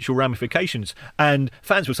potential ramifications, and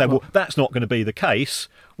fans will say, well, that's not going to be the case.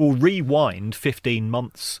 We'll rewind 15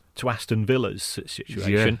 months to Aston Villa's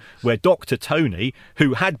situation, where Dr. Tony,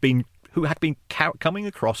 who had been coming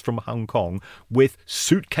across from Hong Kong with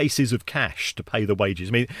suitcases of cash to pay the wages.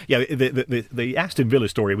 I mean, the Aston Villa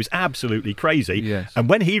story was absolutely crazy, and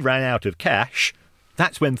when he ran out of cash,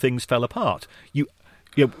 that's when things fell apart.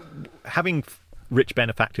 Having rich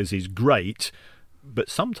benefactors is great, but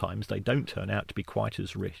sometimes they don't turn out to be quite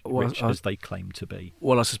as rich as they claim to be.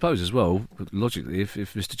 Well, I suppose as well, logically, if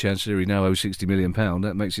Mr. Chansiri now owes £60 million,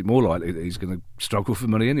 that makes it more likely that he's going to struggle for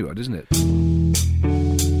money anyway, doesn't it?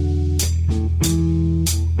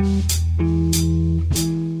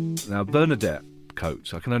 Now, Bernadette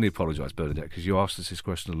Coates, I can only apologise, Bernadette, because you asked us this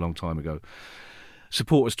question a long time ago.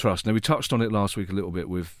 Supporters Trust. Now, we touched on it last week a little bit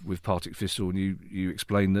with Partick Thistle, and you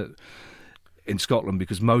explained that in Scotland,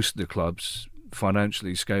 because most of the clubs,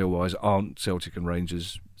 financially, scale-wise, aren't Celtic and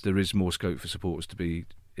Rangers, there is more scope for supporters to be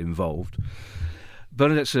involved.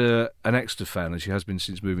 Bernadette's an Exeter fan, and she has been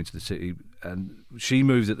since moving to the city, and she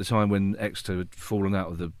moved at the time when Exeter had fallen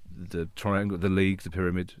out of the triangle, the league, the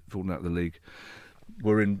pyramid, fallen out of the league,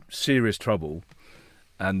 were in serious trouble,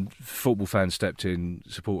 and football fans stepped in,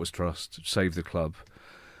 Supporters Trust, saved the club.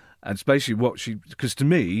 And it's basically because to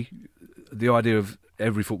me, the idea of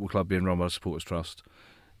every football club being run by a Supporters Trust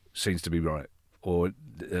seems to be right, or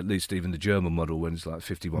at least even the German model, when it's like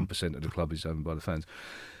 51% of the club is owned by the fans.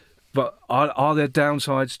 But are there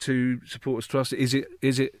downsides to Supporters Trust? Is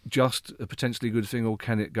it just a potentially good thing, or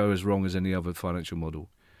can it go as wrong as any other financial model?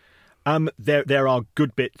 There are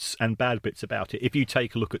good bits and bad bits about it. If you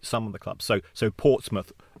take a look at some of the clubs, so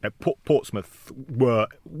Portsmouth were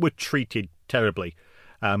treated terribly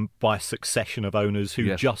by a succession of owners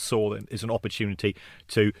who just saw it as an opportunity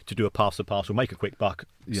to do a pass the parcel, make a quick buck,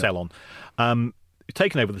 sell on.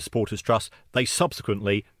 Taken over the Supporters Trust, they've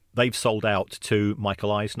sold out to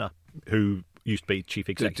Michael Eisner, who used to be chief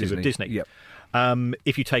executive of Disney. Yep.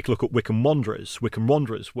 If you take a look at Wycombe Wanderers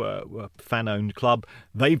were a fan-owned club.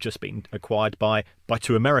 They've just been acquired by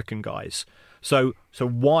two American guys. So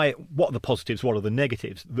what are the positives? What are the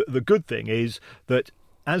negatives? The good thing is that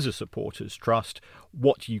as a Supporters Trust,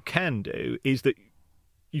 what you can do is that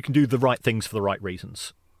you can do the right things for the right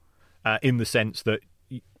reasons, in the sense that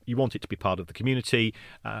you want it to be part of the community.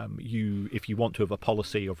 If you want to have a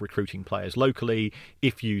policy of recruiting players locally,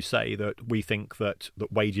 if you say that we think that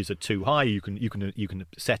wages are too high, you can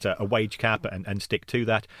set a wage cap and stick to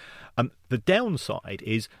that. The downside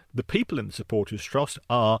is the people in the Supporters Trust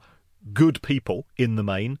are good people in the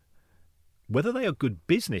main. Whether they are good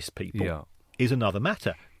business people is another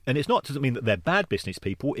matter. And doesn't mean that they're bad business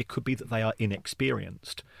people. It could be that they are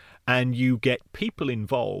inexperienced, and you get people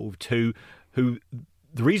involved who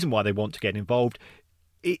the reason why they want to get involved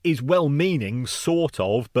is well-meaning, sort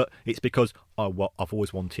of, but it's because I've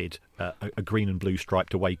always wanted a green and blue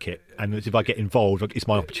striped away kit, and if I get involved, it's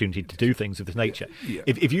my opportunity to do things of this nature. Yeah.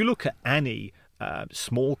 If you look at any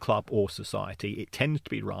small club or society, it tends to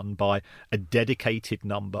be run by a dedicated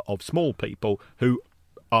number of small people who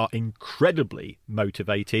are incredibly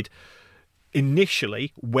motivated.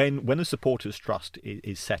 Initially, when a Supporters Trust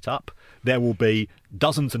is set up, there will be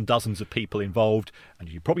dozens and dozens of people involved, and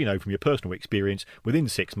you probably know from your personal experience, within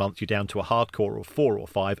 6 months you're down to a hardcore of 4 or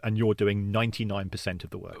 5, and you're doing 99% of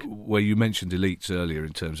the work. Well, you mentioned elites earlier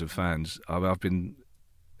in terms of fans. I've been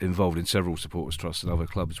involved in several Supporters Trusts and other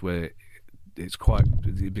clubs where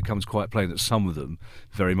it becomes quite plain that some of them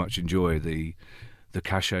very much enjoy the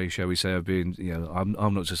cachet, shall we say, of being,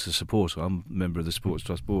 I'm not just a supporter, I'm a member of the Supporters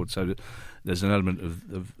Trust board, so there's an element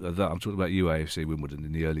of that. I'm talking about UAFC Wimbledon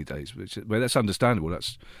in the early days, well, that's understandable,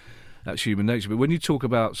 that's human nature. But when you talk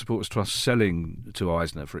about Supporters Trust selling to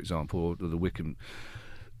Eisner, for example, or the Wycombe,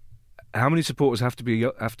 how many supporters have to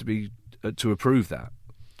be to approve that?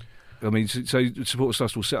 I mean, so Supporters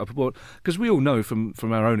Trust will set up a board, because we all know from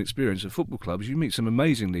our own experience at football clubs, you meet some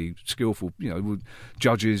amazingly skillful,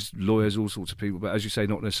 judges, lawyers, all sorts of people, but as you say,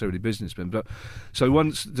 not necessarily businessmen. But so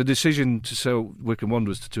once the decision to sell Wycombe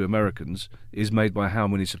Wanderers to two Americans is made by how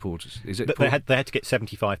many supporters? Is it? They had to get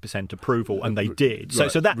 75% approval, and they did. So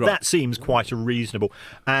that seems quite reasonable.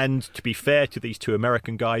 And to be fair to these two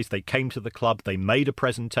American guys, they came to the club, they made a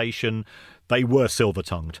presentation. They were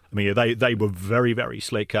silver-tongued. I mean, they were very, very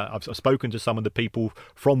slick. I've spoken to some of the people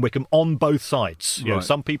from Wycombe on both sides.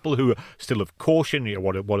 Some people who are still of caution.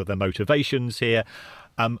 What are their motivations here?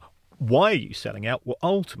 Why are you selling out? Well,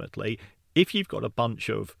 ultimately, if you've got a bunch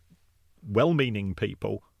of well-meaning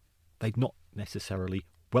people, they're not necessarily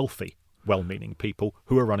wealthy, well-meaning people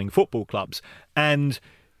who are running football clubs. And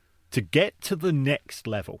to get to the next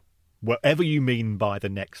level, whatever you mean by the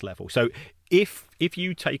next level. So if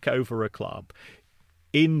you take over a club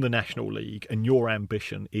in the National League and your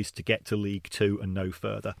ambition is to get to League Two and no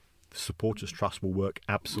further, the Supporters Trust will work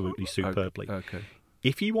absolutely superbly. Okay.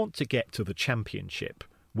 If you want to get to the Championship,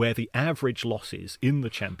 where the average losses in the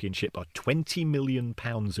Championship are £20 million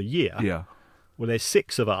a year, well, there's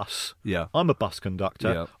 6 of us. Yeah. I'm a bus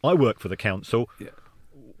conductor. Yeah. I work for the council. Yeah.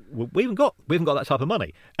 We haven't got that type of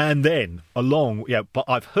money. And then but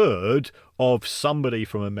I've heard of somebody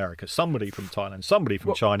from America, somebody from Thailand, somebody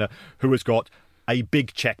from China who has got a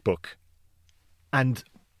big checkbook. And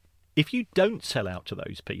if you don't sell out to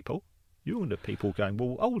those people, you're going to have people going,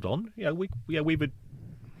 well, hold on, we would,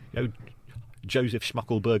 Joseph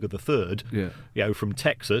Schmuckelberger III, from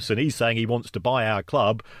Texas, and he's saying he wants to buy our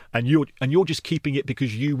club, and you're just keeping it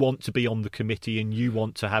because you want to be on the committee and you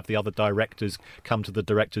want to have the other directors come to the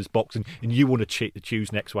directors' box, and you want to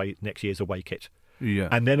choose next year's away kit. Yeah.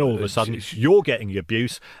 And then all of a sudden, you're getting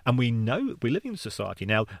abuse. And we know we're living in a society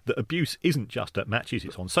now that abuse isn't just at matches,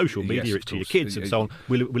 it's on social media, it's to your kids and so on.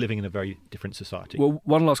 We're living in a very different society. Well,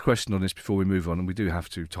 one last question on this before we move on, and we do have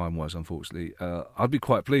to, time-wise, unfortunately. I'd be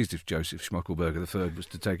quite pleased if Joseph Schmuckelberger III was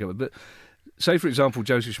to take over. But say, for example,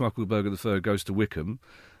 Joseph Schmuckelberger III goes to Wycombe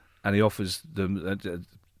and he offers them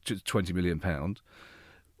 £20 million.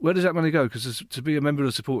 Where does that money go? Because to be a member of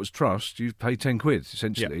the Supporters Trust, you pay £10,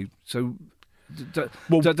 essentially. Yeah. So that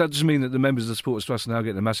doesn't mean that the members of the Supporters Trust are now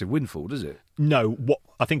getting a massive windfall, does it? No.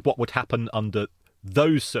 I think what would happen under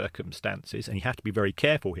those circumstances, and you have to be very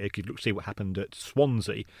careful here, because you look to see what happened at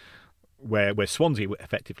Swansea, where Swansea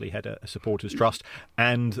effectively had a Supporters Trust,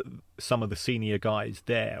 and some of the senior guys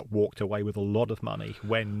there walked away with a lot of money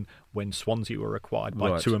when Swansea were acquired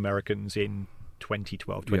by two Americans in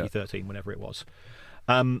 2012, 2013, whenever it was.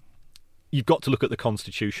 You've got to look at the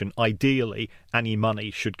Constitution. Ideally, any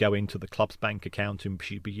money should go into the club's bank account and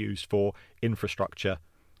should be used for infrastructure,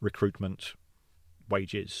 recruitment,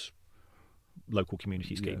 wages, local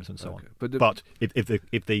community schemes, and so on. But if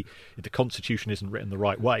the Constitution isn't written the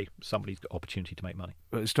right way, somebody's got opportunity to make money.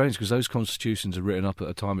 Well, it's strange because those constitutions are written up at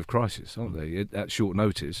a time of crisis, aren't they? At short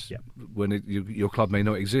notice, when your club may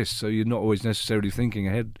not exist, so you're not always necessarily thinking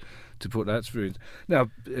ahead to put that through. Now,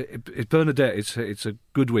 Bernadette, it's a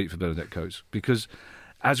good week for Bernadette Coates, because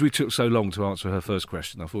as we took so long to answer her first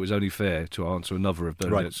question, I thought it was only fair to answer another of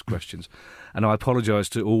Bernadette's questions. And I apologise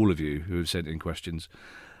to all of you who have sent in questions,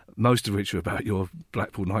 most of which are about your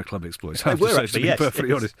Blackpool nightclub exploits. I have to be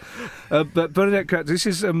perfectly honest. But Bernadette Coates, this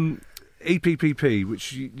is EPPP,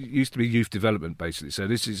 which used to be youth development, basically. So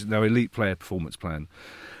this is now Elite Player Performance Plan.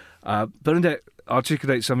 Bernadette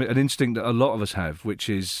articulates an instinct that a lot of us have, which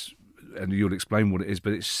is, and you'll explain what it is,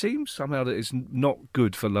 but it seems somehow that it's not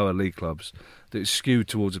good for lower league clubs, that it's skewed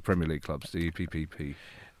towards the Premier League clubs, the EPPP.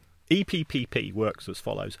 EPPP works as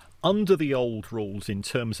follows. Under the old rules, in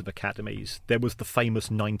terms of academies, there was the famous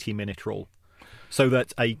 90-minute rule, so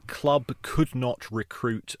that a club could not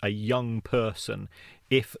recruit a young person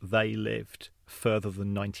if they lived further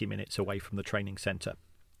than 90 minutes away from the training centre.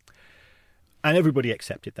 And everybody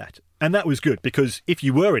accepted that. And that was good, because if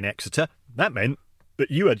you were in Exeter, that meant that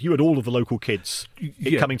you had all of the local kids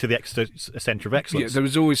coming to the Exeter Centre of Excellence. Yeah, there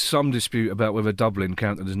was always some dispute about whether Dublin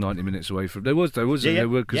counted as 90 minutes away from. There was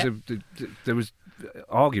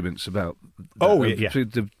arguments about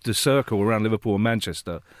the circle around Liverpool and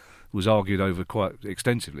Manchester was argued over quite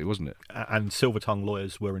extensively, wasn't it? And silver-tongued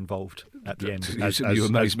lawyers were involved at the end. You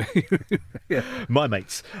amaze me. My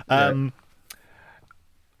mates.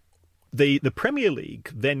 The Premier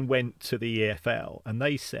League then went to the EFL and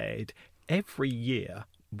they said, every year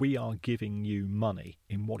we are giving you money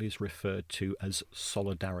in what is referred to as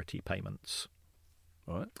solidarity payments.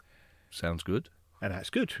 All right. Sounds good. And that's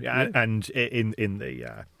good. Yeah. And in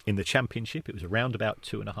the Championship, it was around about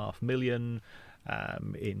 $2.5 million.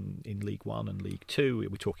 in League One and League Two.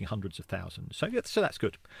 We're talking hundreds of thousands. So that's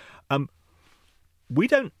good. We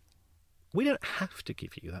don't have to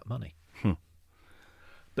give you that money.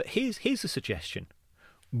 But here's a suggestion.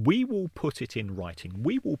 We will put it in writing.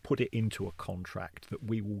 We will put it into a contract that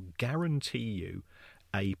we will guarantee you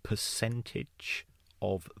a percentage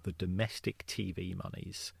of the domestic TV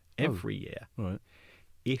monies every year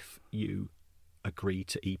if you agree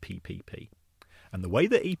to EPPP. And the way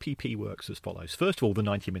that EPP works as follows. First of all, the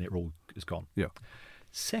 90-minute rule is gone. Yeah.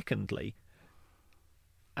 Secondly,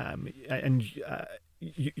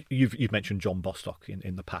 you've mentioned John Bostock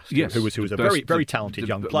in the past, yes, who was a very, very talented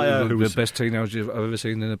young player. Who was the best teenager I've ever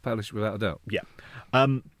seen in a Palace, without a doubt. Yeah.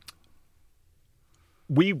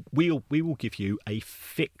 We will give you a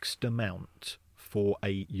fixed amount for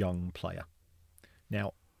a young player.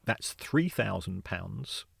 Now, that's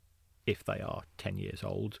 £3,000 if they are 10 years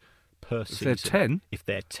old per season. If they're 10? If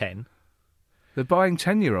they're 10. They're buying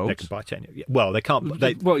 10-year-olds? They can buy 10. Well, they can't.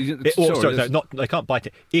 They can't buy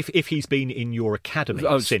 10. If he's been in your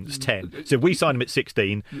academy since 10. So we signed him at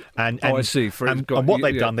 16. And I see. And what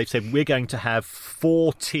they've done, they've said, we're going to have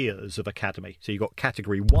 4 tiers of academy. So you've got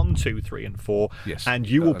category 1, 2, 3, and 4. Yes. And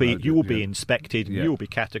you will be inspected, you will be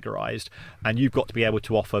categorised, and you've got to be able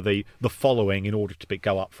to offer the following in order to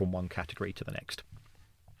go up from one category to the next.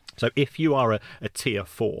 So if you are a tier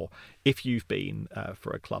 4, if you've been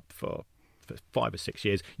for a club for 5 or 6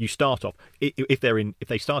 years, you start off. If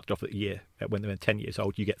they started off at the year when they're 10 years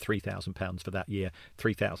old, you get £3,000 for that year.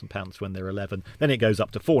 £3,000 when they're 11. Then it goes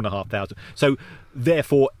up to £4,500. So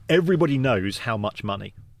therefore, everybody knows how much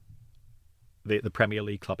money the Premier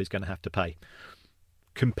League club is going to have to pay.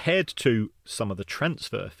 Compared to some of the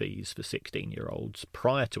transfer fees for 16-year-olds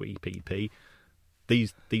prior to EPP,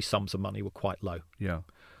 these sums of money were quite low. Yeah.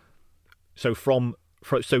 So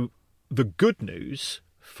so the good news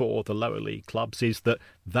for the lower league clubs is that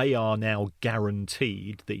they are now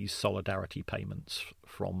guaranteed these solidarity payments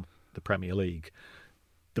from the Premier League.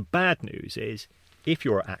 The bad news is, if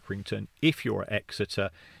you're at Accrington, if you're at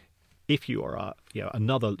Exeter, if you are at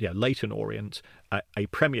another Leyton Orient, a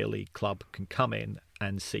Premier League club can come in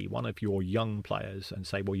and see one of your young players and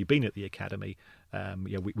say, well, you've been at the academy,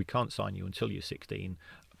 we can't sign you until you're 16,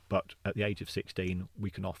 but at the age of 16 we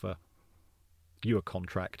can offer you a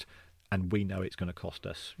contract, and we know it's going to cost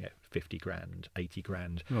us 50 grand, 80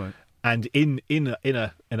 grand. Right. And in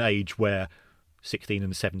an age where 16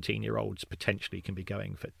 and 17-year-olds potentially can be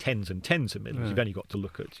going for tens and tens of millions, you've only got to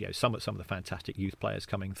look at some of the fantastic youth players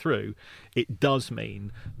coming through. It does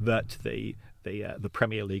mean that the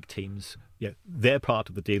Premier League teams, their part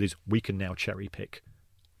of the deal is we can now cherry pick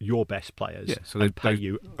your best players and pay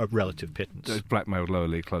you a relative pittance. Those blackmailed lower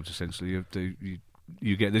league clubs, essentially,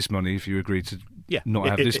 you get this money if you agree to not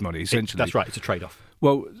have this money, essentially. That's right, it's a trade-off.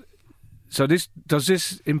 Well, so does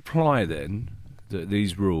this imply then that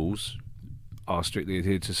these rules are strictly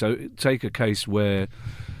adhered to? So take a case where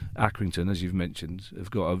Accrington, as you've mentioned,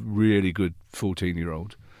 have got a really good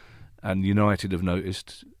 14-year-old, and United have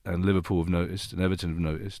noticed, and Liverpool have noticed, and Everton have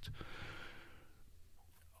noticed.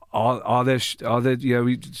 Are there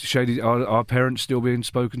shady? Are parents still being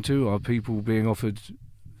spoken to? Are people being offered?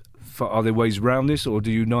 Are there ways around this, or do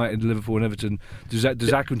United, Liverpool, and Everton? Does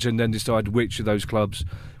Accrington then decide which of those clubs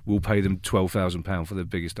will pay them £12,000 for their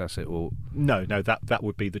biggest asset? Or no, that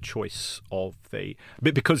would be the choice of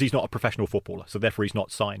because he's not a professional footballer, so therefore he's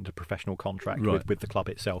not signed a professional contract with the club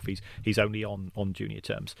itself. He's only on junior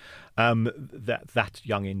terms. That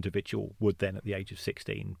young individual would then, at the age of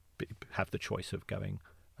 16, have the choice of going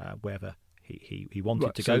wherever he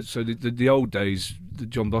wanted to go. So the old days, the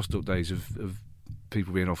John Bostock days of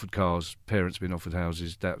people being offered cars, parents being offered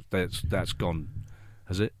houses, that's gone,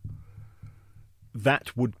 has it?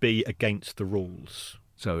 That would be against the rules.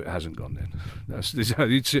 So it hasn't gone then. I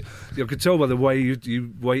could tell by the way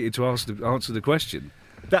you waited to answer the question.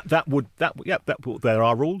 There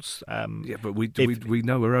are rules. But we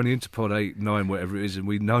know we're only into pod 8, 9, whatever it is, and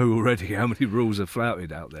we know already how many rules are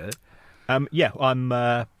flouted out there. I'm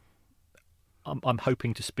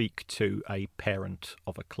hoping to speak to a parent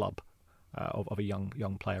of a club. Of a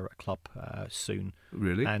young player at a club soon.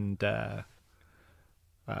 Really? And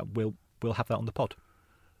we'll have that on the pod.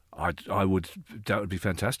 I would. That would be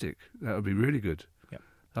fantastic. That would be really good. Yeah.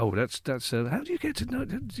 Oh, that's. How do you get to know?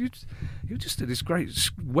 You're just this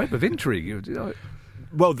great web of intrigue.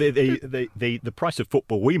 Well, the price of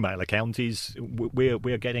football we mail account is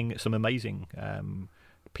we're getting some amazing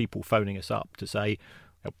people phoning us up to say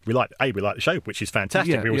we like the show, which is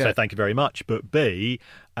fantastic. We all say thank you very much, but B,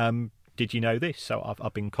 did you know this? So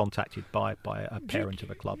I've been contacted by a parent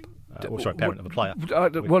of a club, parent of a player.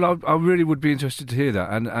 I really would be interested to hear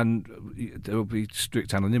that, and there will be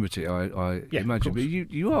strict anonymity, I imagine. But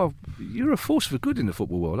you're a force for good in the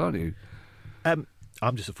football world, aren't you? I'm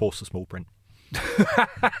just a force for small print.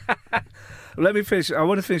 Let me finish. I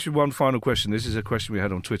want to finish with one final question. This is a question we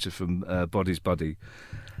had on Twitter from Body's Buddy,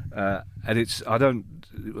 and it's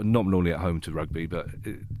not normally at home to rugby, but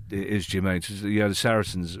it is germane. The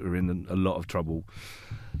Saracens are in a lot of trouble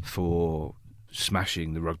for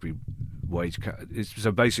smashing the rugby wage cap.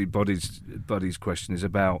 So basically, Buddy's question is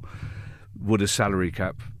about, would a salary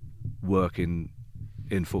cap work in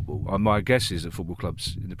football? My guess is that football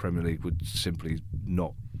clubs in the Premier League would simply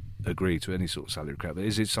not agree to any sort of salary cap.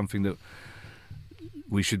 Is it something that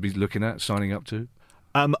we should be looking at signing up to?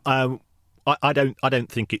 I don't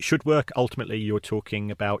think it should work. Ultimately, you're talking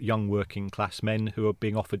about young working class men who are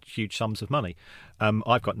being offered huge sums of money.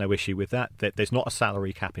 I've got no issue with that. There's not a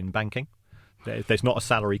salary cap in banking. There's not a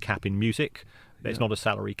salary cap in music. There's not a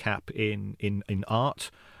salary cap in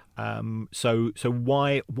art. So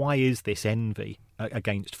why is this envy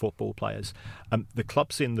against football players? The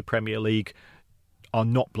clubs in the Premier League are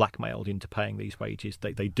not blackmailed into paying these wages.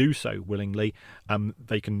 They do so willingly.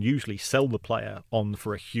 They can usually sell the player on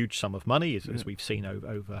for a huge sum of money, as we've seen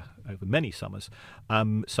over many summers.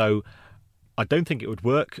 So I don't think it would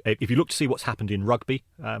work. If you look to see what's happened in rugby,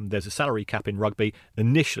 there's a salary cap in rugby.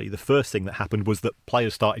 Initially, the first thing that happened was that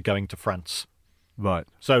players started going to France. Right.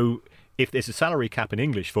 So if there's a salary cap in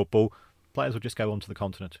English football, players will just go on to the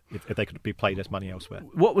continent if they could be paid less money elsewhere.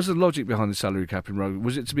 What was the logic behind the salary cap in rugby?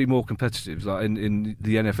 Was it to be more competitive? Like in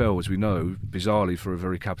the NFL, as we know, bizarrely for a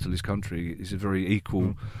very capitalist country, it's a very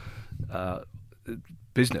equal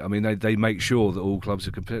business. I mean, they make sure that all clubs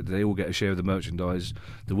are competitive. They all get a share of the merchandise.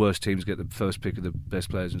 The worst teams get the first pick of the best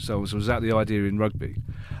players and so on. So was that the idea in rugby?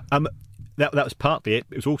 That was partly it.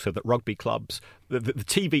 It was also that rugby clubs, the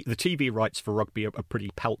TV rights for rugby are pretty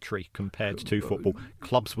paltry compared to football.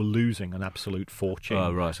 Clubs were losing an absolute fortune.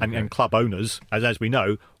 Oh, right, okay. And club owners, as we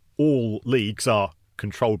know, all leagues are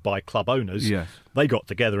controlled by club owners. Yes. They got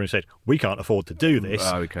together and said, we can't afford to do this.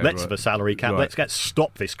 Let's have a salary cap. Right. Let's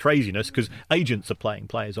stop this craziness, because agents are playing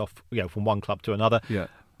players off, from one club to another. Yeah.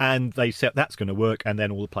 And they said that's going to work, and then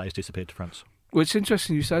all the players disappeared to France. Well, it's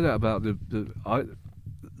interesting you say that about the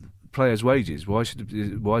players' wages. Why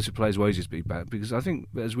should players' wages be bad? Because I think,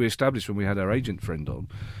 as we established when we had our agent friend on,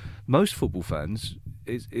 most football fans,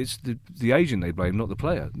 it's the agent they blame, not the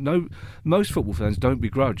player. No, most football fans don't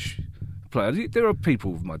begrudge player. There are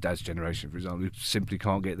people of my dad's generation, for example, who simply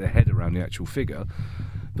can't get their head around the actual figure.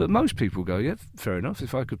 But most people go, yeah, fair enough.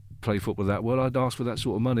 If I could play football that well, I'd ask for that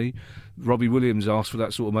sort of money. Robbie Williams asked for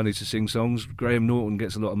that sort of money to sing songs. Graham Norton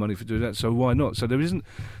gets a lot of money for doing that, so why not? So there isn't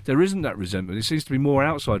that resentment. It seems to be more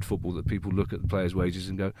outside football that people look at the players' wages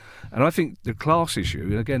and go. And I think the class issue,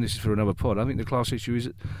 and again, this is for another pod, I think the class issue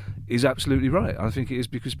is absolutely right. I think it is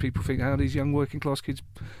because people think, how are these young working class kids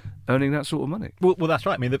earning that sort of money? Well, that's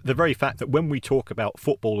right. I mean, the very fact that when we talk about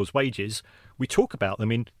footballers' wages, we talk about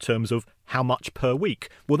them in terms of how much per week.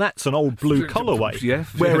 Well, that's an old blue-collar way. Yeah,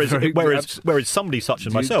 whereas somebody such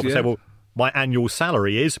as myself would say, well, my annual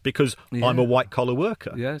salary is because I'm a white-collar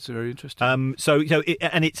worker. Yeah, it's very interesting. So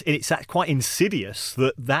it's quite insidious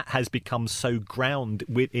that has become so ground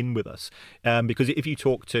in with us. Because if you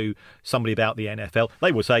talk to somebody about the NFL,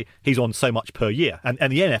 they will say he's on so much per year, and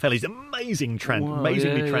the NFL is amazingly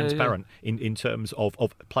transparent in terms of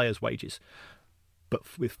players' wages. But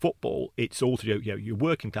with football, it's all to do, you're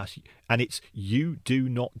working class, and it's you do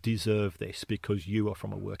not deserve this because you are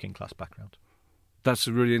from a working class background. That's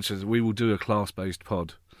really interesting. We will do a class-based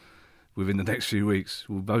pod within the next few weeks.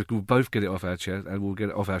 We'll both get it off our chest, and we'll get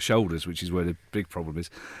it off our shoulders, which is where the big problem is.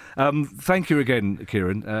 Thank you again,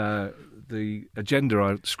 Kieran. The agenda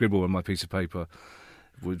I scribble on my piece of paper,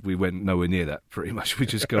 we went nowhere near that, pretty much. We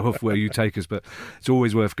just go off where you take us, but it's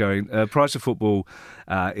always worth going. Price of Football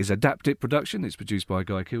is a Daptip production. It's produced by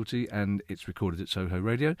Guy Kilty, and it's recorded at Soho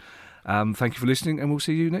Radio. Thank you for listening, and we'll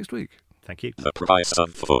see you next week. Thank you. The Price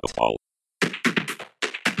of Football.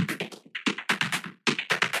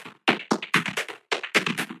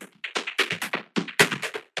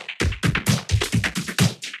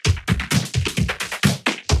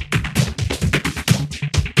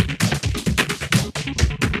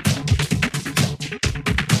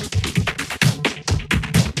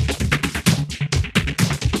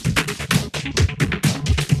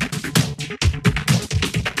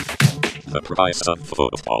 The Price of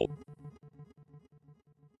Football.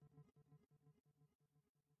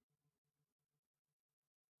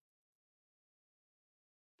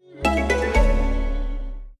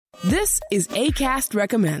 This is Acast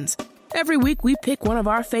Recommends. Every week, we pick one of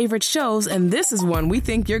our favorite shows, and this is one we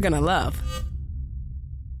think you're going to love.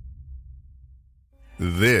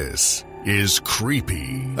 This is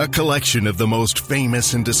Creepy, a collection of the most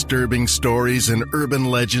famous and disturbing stories and urban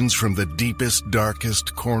legends from the deepest,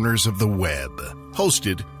 darkest corners of the web.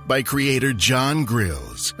 Hosted by creator John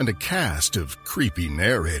Grills and a cast of creepy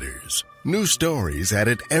narrators. New stories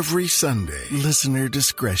added every Sunday. Listener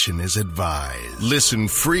discretion is advised. Listen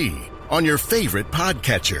free on your favorite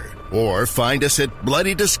podcatcher or find us at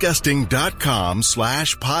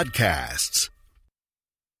bloodydisgusting.com/podcasts.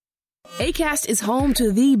 Acast is home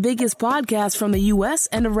to the biggest podcasts from the U.S.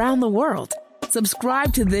 and around the world.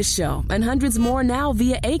 Subscribe to this show and hundreds more now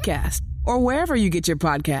via Acast or wherever you get your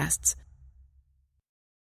podcasts.